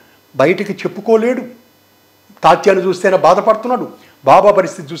అనేవాడు బయటికి చెప్పుకోలేడు, తాత్యాన్ని చూస్తేనే బాధపడుతున్నాడు, బాబా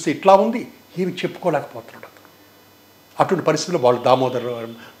పరిస్థితి చూస్తే ఇట్లా ఉంది, ఏమి చెప్పుకోలేకపోతున్నాడు అతను. అటువంటి పరిస్థితుల్లో వాళ్ళు దామోదర్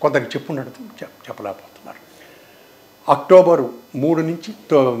కొందరికి చెప్పున్నాడు, చెప్పలేకపోతున్నారు. అక్టోబరు 3 నుంచి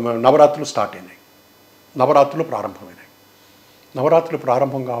నవరాత్రులు స్టార్ట్ అయినాయి, నవరాత్రులు ప్రారంభమైనాయి. నవరాత్రులు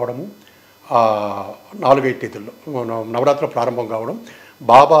ప్రారంభం కావడము 4-5 తేదీల్లో నవరాత్రులు ప్రారంభం కావడం,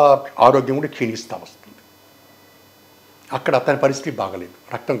 బాబా ఆరోగ్యం కూడా క్షీణిస్తూ వస్తుంది. అక్కడ అతని పరిస్థితి బాగలేదు,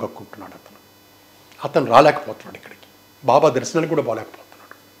 రక్తం కక్కుంటున్నాడు అతను రాలేకపోతున్నాడు ఇక్కడికి, బాబా దర్శనానికి కూడా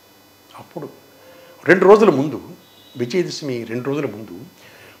బాలేకపోతున్నాడు. అప్పుడు 2 రోజుల ముందు, విజయదశమి 2 రోజుల ముందు,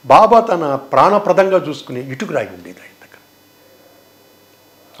 బాబా తన ప్రాణప్రదంగా చూసుకునే ఇటుకురాయి ఉండేది ఆయన దగ్గర.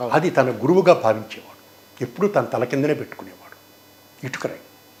 అది తన గురువుగా భావించేవాడు, ఎప్పుడూ తన తల కిందనే పెట్టుకునేవాడు ఇటుకురాయి.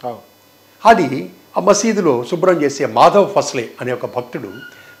 అది ఆ మసీదులో శుభ్రం చేసే మాధవ్ ఫస్లే అనే ఒక భక్తుడు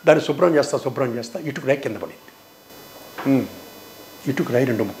దాన్ని శుభ్రం చేస్తా ఇటుకురాయి కింద పడింది. ఇటుకురాయి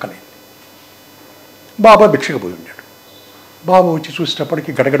 2 ముక్కలైంది. బాబా భిక్షకు పోయి ఉన్నాడు. బాబా వచ్చి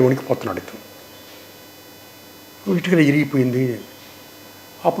చూసేటప్పటికి గడగడ వణికిపోతున్నాడు ఇతను, ఇటుకరా ఇరిగిపోయింది.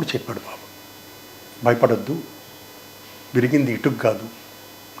 అప్పుడు చెప్పాడు బాబా, భయపడద్దు, విరిగింది ఇటుకు కాదు,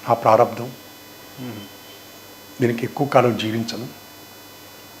 నా ప్రారంధం, దీనికి ఎక్కువ కాలం జీవించను,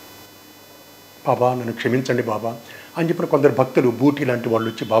 బాబా నన్ను క్షమించండి బాబా అని చెప్పిన కొందరు భక్తులు బూటీ లాంటి వాళ్ళు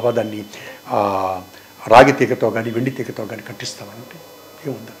వచ్చి బాబా దాన్ని రాగి తీగతో కానీ వెండి తీగతో కానీ కట్టిస్తామంటే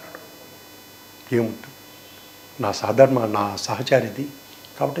ఏముందన్నాడు. ఏముంది, నా సహచారిది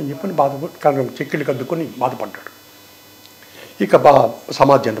కాబట్టి అని చెప్పని బాధపడి చెక్కిళ్ళు కద్దుకొని బాధపడ్డాడు. ఇక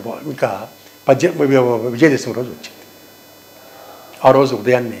సమాజం ఇంకా విజయదశమి రోజు వచ్చింది. ఆ రోజు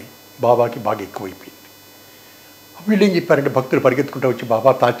ఉదయాన్నే బాబాకి బాగా ఎక్కువైపోయింది. వీళ్ళు ఏం చెప్పారంటే, భక్తులు పరిగెత్తుకుంటూ వచ్చి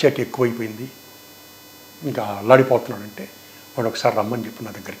బాబా తాత్యాకి ఎక్కువైపోయింది, ఇంకా అల్లాడిపోతున్నాడంటే వాడు ఒకసారి రమ్మని చెప్పి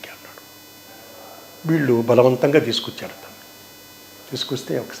నా దగ్గరికి అన్నాడు. వీళ్ళు బలవంతంగా తీసుకొచ్చారు తను.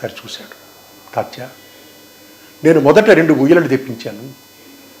 తీసుకొస్తే ఒకసారి చూశాడు. తాత్య, నేను మొదట 2 ఊయలను తెప్పించాను.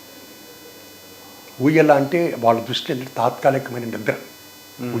 ఊయల అంటే వాళ్ళ దృష్టి అంటే తాత్కాలికమైన నిద్ర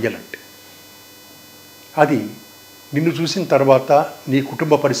ఊయలంటే. అది నిన్ను చూసిన తర్వాత, నీ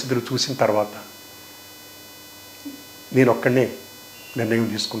కుటుంబ పరిస్థితులు చూసిన తర్వాత నేను ఒక్కడనే నిర్ణయం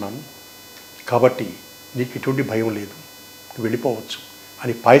తీసుకున్నాను, కాబట్టి నీకు ఎటువంటి భయం లేదు, నువ్వు వెళ్ళిపోవచ్చు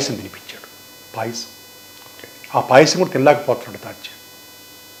అని పాయసం తినిపించాడు. పాయసం, ఆ పాయసం కూడా తినలేకపోతున్నాడు తాత్య.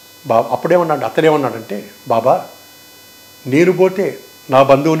 అప్పుడేమన్నాడు, అతనేమన్నాడంటే, బాబా నేను పోతే నా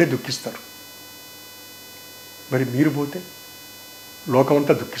బంధువులే దుఃఖిస్తారు, మరి మీరు పోతే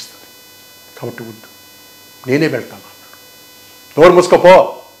లోకమంతా దుఃఖిస్తుంది, కాబట్టి వద్దు, నేనే వెళ్తాను అన్నాడు. నోరు మూసుకోపో.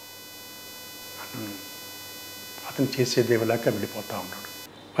 అతను చేసేదేవిలాక వెళ్ళిపోతా ఉన్నాడు.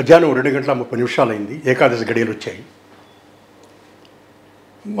 మధ్యాహ్నం 2:30 అయింది, ఏకాదశి గడియలు వచ్చాయి.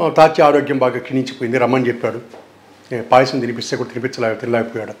 మా తాత్య ఆరోగ్యం బాగా క్షీణించిపోయింది, రమ్మని చెప్పాడు. పాయసం తినిపిస్తే కూడా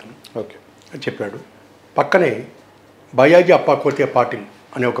తినలేకపోయాడు అతను. ఓకే అని చెప్పాడు. పక్కనే బయాజీ అప్పాకోతే పాటిల్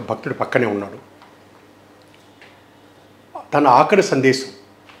అనే ఒక భక్తుడు పక్కనే ఉన్నాడు. తన ఆఖరి సందేశం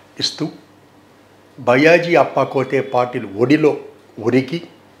ఇస్తూ బయాజీ అప్పాకోతే పాటిల్ ఒడిలో ఒరికి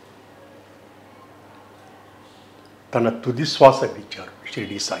తన తుది శ్వాస విడిచారు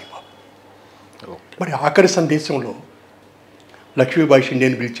షిరిడి సాయిబాబా. మరి ఆఖరి సందేశంలో లక్ష్మీబాయి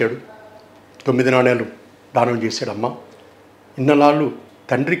షిండేని పిలిచాడు. 9 నాణేలు దానం చేశాడమ్మా, ఇన్ననాళ్ళు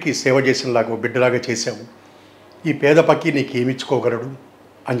తండ్రికి సేవ చేసినలాగా బిడ్డలాగా చేశావు, ఈ పేద పక్కి నీకు ఏమిచ్చుకోగలడు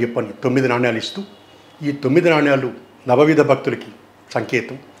అని చెప్పని 9 నాణ్యాలు ఇస్తూ, ఈ 9 నాణ్యాలు నవవిధ భక్తులకి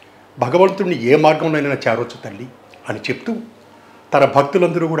సంకేతం, భగవంతుడిని ఏ మార్గంలోనైనా చేరవచ్చు తల్లి అని చెప్తూ తన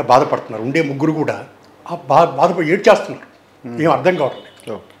భక్తులందరూ కూడా బాధపడుతున్నారు. ఉండే 3 కూడా ఆ బాధపడి ఏడ్చేస్తున్నారు, ఏం అర్థం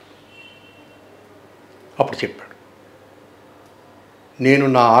కావట్లేదు. అప్పుడు చెప్పాడు, నేను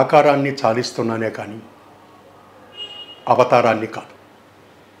నా ఆకారాన్ని చాలిస్తున్నానే కానీ అవతారాన్ని కాదు.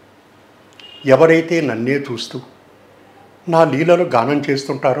 ఎవరైతే నన్నే చూస్తూ నా లీలలో గానం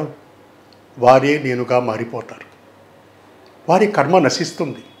చేస్తుంటారో వారే నేనుగా మారిపోతారు. వారి కర్మ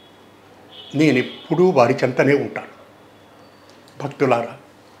నశిస్తుంది, నేనెప్పుడూ వారి చెంతనే ఉంటాను. భక్తులారా,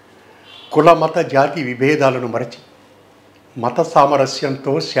 కుల మత జాతి విభేదాలను మరచి మత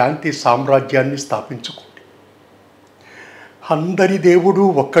సామరస్యంతో శాంతి సామ్రాజ్యాన్ని స్థాపించుకోండి. అందరి దేవుడు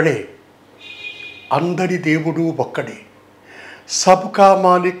ఒక్కడే, అందరి దేవుడు ఒక్కడే, సబ్కా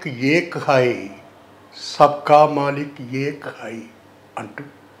మాలిక్ ఏక్ హై, సబ్కా మాలిక్ ఏక్ హై అంటూ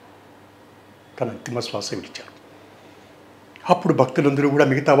తన అంతిమ శ్వాస విడిచారు. అప్పుడు భక్తులందరూ కూడా,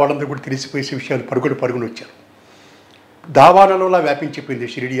 మిగతా వాళ్ళందరూ కూడా తెలిసిపోయే విషయాలు పరుగున వచ్చారు. దావానలోలా వ్యాపించిపోయింది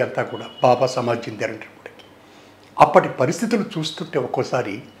షిరిడి అంతా కూడా బాబా సమాజం తెరటప్పటికి. అప్పటి పరిస్థితులు చూస్తుంటే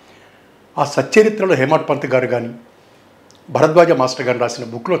ఒక్కోసారి ఆ సచ్చరిత్రలో హేమట్ పంత్ గారు కానీ భరద్వాజ మాస్టర్ గారు రాసిన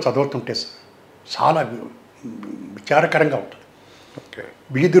బుక్లో చదువుతుంటే చాలా విచారకరంగా ఉంటుంది.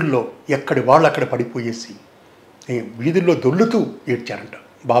 వీధుల్లో ఎక్కడి వాళ్ళు అక్కడ పడిపోయేసి వీధుల్లో దొర్లుతూ ఏడ్చారంట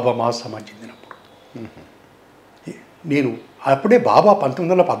బాబా మహాసమాధి చెందినప్పుడు. నేను అప్పుడే బాబా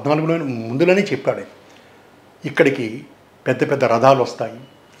 1914లో ముందులోనే చెప్పాడు, ఇక్కడికి పెద్ద పెద్ద రథాలు వస్తాయి,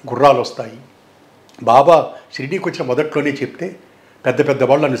 గుర్రాలు వస్తాయి. బాబా షిరిడీకి వచ్చిన మొదట్లోనే చెప్తే పెద్ద పెద్ద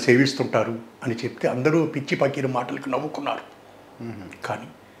వాళ్ళు నన్ను సేవిస్తుంటారు అని చెప్తే అందరూ పిచ్చి పకీరు మాటలకు నవ్వుకున్నారు. కానీ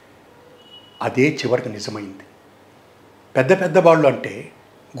అదే చివరికి నిజమైంది. పెద్ద పెద్ద వాళ్ళు అంటే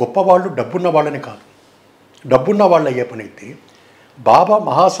గొప్పవాళ్ళు డబ్బున్న వాళ్ళని కాదు. డబ్బున్న వాళ్ళు అయ్యే పని అయితే బాబా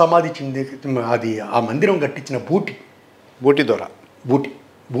మహాసమాధి చెంది అది ఆ మందిరం కట్టించిన బూటి ద్వారా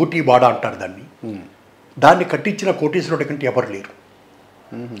బూటి వాడ అంటారు దాన్ని. దాన్ని కట్టించిన కోటీశ్వరుడి కంటే ఎవరు లేరు.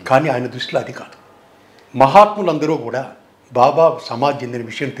 కానీ ఆయన దృష్టిలో అది కాదు. మహాత్ములందరూ కూడా బాబా సమాధి చెందిన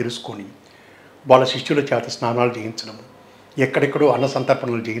విషయం తెలుసుకొని వాళ్ళ శిష్యుల చేత స్నానాలు చేయించడము, ఎక్కడెక్కడో అన్న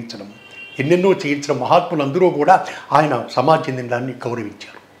సంతర్పణలు చేయించడము, ఎన్నెన్నో చేయించిన మహాత్ములందరూ కూడా ఆయన సమాధి చెందిన దాన్ని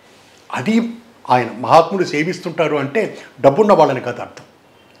గౌరవించారు. అది ఆయన మహాత్ములు సేవిస్తుంటారు అంటే డబ్బున్న వాళ్ళని కాదు అర్థం.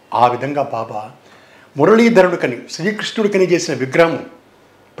 ఆ విధంగా బాబా మురళీధరుడికని శ్రీకృష్ణుడికని చేసిన విగ్రహం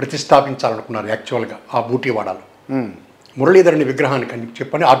ప్రతిష్టాపించాలనుకున్నారు. యాక్చువల్గా ఆ బూటీవాడలో మురళీధరుని విగ్రహానికి అని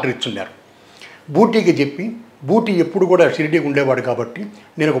చెప్పని ఆర్డర్ ఇచ్చున్నారు. బూటీకి చెప్పి బూటీ ఎప్పుడు కూడా షిరిడీకి ఉండేవాడు కాబట్టి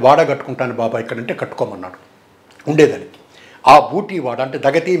నేను ఒక వాడ కట్టుకుంటాను బాబా ఇక్కడంటే కట్టుకోమన్నాడు. ఉండేదానికి ఆ బూటీ వాడ అంటే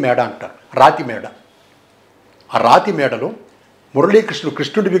దగతి మేడ అంటారు, రాతి మేడ. ఆ రాతి మేడలో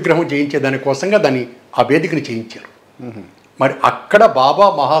కృష్ణుడి విగ్రహం చేయించేదానికోసంగా దాన్ని ఆ వేదికని చేయించారు. మరి అక్కడ బాబా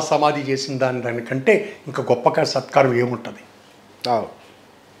మహాసమాధి చేసిన దానికంటే ఇంకా గొప్ప సత్కారం ఏముంటుంది?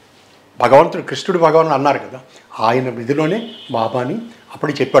 భగవంతుడు కృష్ణుడు భగవాన్ అన్నారు కదా, ఆయన విధిలోనే బాబాని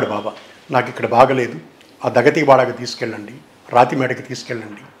అప్పుడు చెప్పాడు, బాబా నాకు ఇక్కడ బాగలేదు, ఆ దగతి వాడకి తీసుకెళ్ళండి, రాతి మేడకి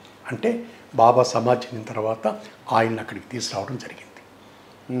తీసుకెళ్ళండి అంటే బాబా సమాధి చెందిన తర్వాత ఆయన్ని అక్కడికి తీసుకురావడం జరిగింది.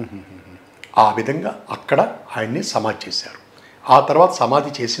 ఆ విధంగా అక్కడ ఆయన్ని సమాధి చేశారు. ఆ తర్వాత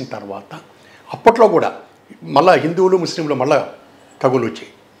సమాధి చేసిన తర్వాత అప్పట్లో కూడా మళ్ళీ హిందువులు ముస్లింలు మళ్ళీ తగులు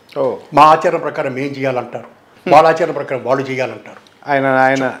వచ్చాయి. మా ఆచారం ప్రకారం ఏం చేయాలంటారు, వాళ్ళ ఆచారం ప్రకారం వాళ్ళు చేయాలంటారు.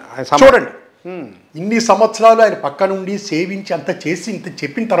 ఆయన చూడండి, ఇన్ని సంవత్సరాలు ఆయన పక్క నుండి సేవించి అంత చేసి ఇంత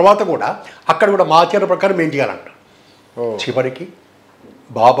చెప్పిన తర్వాత కూడా అక్కడ కూడా మా ఆచారం ప్రకారం ఏం చేయాలంటారు. చివరికి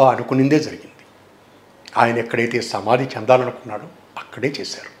బాబా అనుకునిందే జరిగింది. ఆయన ఎక్కడైతే సమాధి చెందాలనుకున్నాడో అక్కడే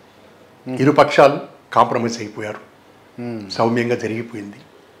చేశారు. ఇరుపక్షాలు కాంప్రమైజ్ అయిపోయారు, సౌమ్యంగా జరిగిపోయింది.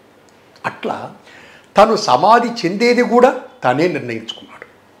 అట్లా తను సమాధి చెందేది కూడా తనే నిర్ణయించుకున్నాడు.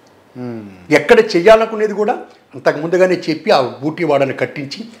 ఎక్కడ చెయ్యాలనుకునేది కూడా అంతకు ముందుగానే చెప్పి ఆ బూటీవాడని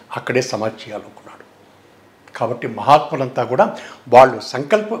కట్టించి అక్కడే సమాధి చేయాలనుకున్నాడు. కాబట్టి మహాత్ములంతా కూడా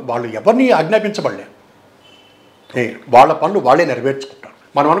వాళ్ళు ఎవరిని ఆజ్ఞాపించబడలే, వాళ్ళ పనులు వాళ్ళే నెరవేర్చుకుంటారు.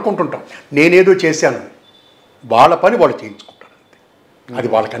 మనం అనుకుంటుంటాం నేనేదో చేశాను, వాళ్ళ పని వాళ్ళు చేయించుకుంటారు అంతే, అది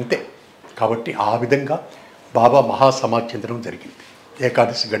వాళ్ళకంతే. కాబట్టి ఆ విధంగా బాబా మహాసమాధి చెందడం జరిగింది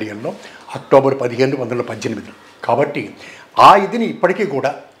ఏకాదశి గడియల్లో అక్టోబర్ 15, 1918. కాబట్టి ఆ ఇదిని ఇప్పటికీ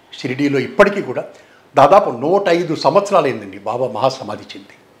కూడా షిరిడీలో ఇప్పటికీ కూడా దాదాపు 105 సంవత్సరాలు అయిందండి బాబా మహాసమాధి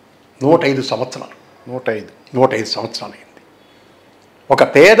చెంది. 105 సంవత్సరాలు 105 సంవత్సరాలు అయింది. ఒక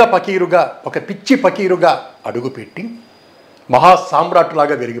పేద పకీరుగా, ఒక పిచ్చి పకీరుగా అడుగుపెట్టి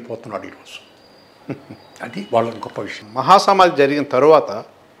మహాసామ్రాట్టులాగా వెలిగిపోతున్నాడు ఈరోజు. అది వాళ్ళ గొప్ప విషయం. మహాసమాధి జరిగిన తరువాత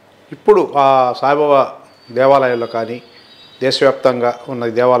ఇప్పుడు ఆ సాయిబాబా దేవాలయాల్లో కానీ దేశవ్యాప్తంగా ఉన్న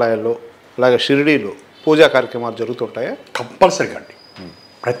దేవాలయాల్లో అలాగే షిరిడీలో పూజా కార్యక్రమాలు జరుగుతుంటాయా? కంపల్సరీగా అండి.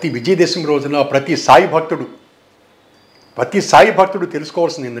 ప్రతి విజయదశమి రోజున ప్రతి సాయి భక్తుడు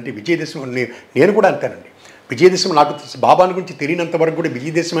తెలుసుకోవాల్సింది ఏంటంటే విజయదశమి, నేను కూడా అంతేనండి. విజయదశమి నాకు బాబాని గురించి తెలియనంత వరకు కూడా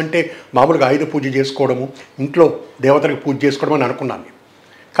విజయదశమి అంటే మామూలుగా ఆయుధ పూజ చేసుకోవడము, ఇంట్లో దేవతలకు పూజ చేసుకోవడం అని అనుకున్నాను నేను.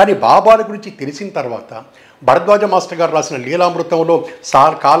 కానీ బాబాని గురించి తెలిసిన తర్వాత భరద్వాజ మాస్టర్ గారు రాసిన లీలామృతంలో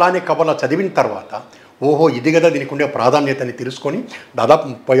కాలాన్ని కవల చదివిన తర్వాత ఓహో ఇది కదా దీనికి ఉండే ప్రాధాన్యత అని తెలుసుకొని దాదాపు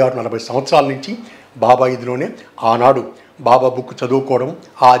 36-40 సంవత్సరాల నుంచి బాబా ఇదిలోనే ఆనాడు బాబా బుక్ చదువుకోవడం,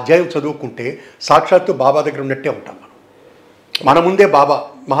 ఆ అధ్యాయం చదువుకుంటే సాక్షాత్తు బాబా దగ్గర ఉన్నట్టే ఉంటాం. మన ముందే బాబా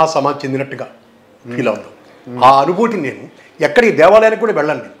మహాసమాధి చెందినట్టుగా ఫీల్ అవుతాం. ఆ అనుభూతిని నేను ఎక్కడికి దేవాలయానికి కూడా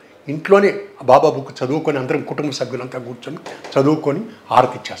వెళ్ళను. నేను ఇంట్లోనే బాబా బుక్ చదువుకొని అందరం కుటుంబ సభ్యులంతా కూర్చొని చదువుకొని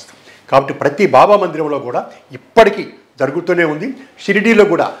హారతి ఇచ్చేస్తాం. కాబట్టి ప్రతి బాబా మందిరంలో కూడా ఇప్పటికీ జరుగుతూనే ఉంది. షిరిడీలో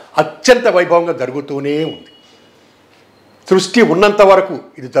కూడా అత్యంత వైభవంగా జరుగుతూనే ఉంది. సృష్టి ఉన్నంత వరకు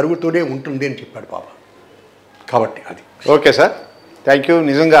ఇది జరుగుతూనే ఉంటుంది అని చెప్పాడు బాబా. కాబట్టి అది ఓకే సార్, థ్యాంక్ యూ.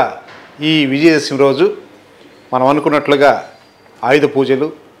 నిజంగా ఈ విజయదశమి రోజు మనం అనుకున్నట్లుగా ఆయుధ పూజలు,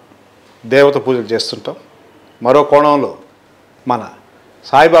 దేవత పూజలు చేస్తుంటాం. మరో కోణంలో మన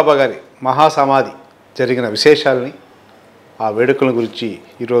సాయిబాబా గారి మహాసమాధి జరిగిన విశేషాలని, ఆ వేడుకల గురించి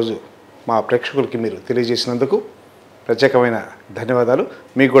ఈరోజు మా ప్రేక్షకులకి మీరు తెలియజేసినందుకు ప్రత్యేకమైన ధన్యవాదాలు.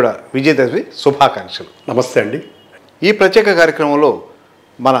 మీకు కూడా విజయదశమి శుభాకాంక్షలు. నమస్తే అండి. ఈ ప్రత్యేక కార్యక్రమంలో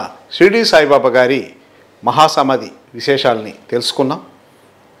మన షిరిడీ సాయిబాబా గారి మహాసమాధి విశేషాలని తెలుసుకున్నాం.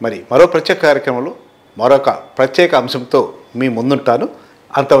 మరి మరో ప్రత్యేక కార్యక్రమంలో మరొక ప్రత్యేక అంశంతో మీ ముందుంటాను.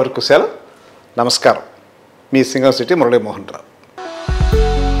 అంతవరకు సెలవు. నమస్కారం. మీ సింగం సిటీ మురళీమోహన్ రావు.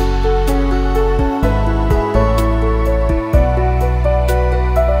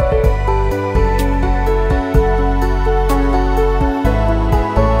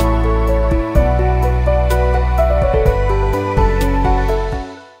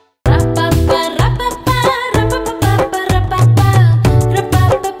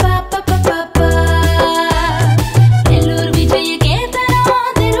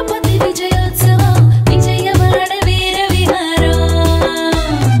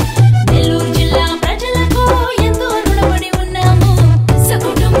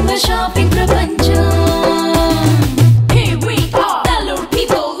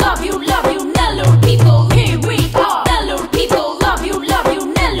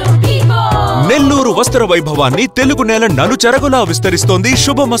 నెల్లూరు వస్త్ర వైభవాన్ని తెలుగు నేల నలుచెరగులా విస్తరిస్తోంది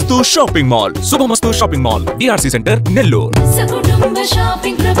శుభమస్తు షాపింగ్ మాల్. శుభమస్తు shopping mall, DRC centre, Nellore.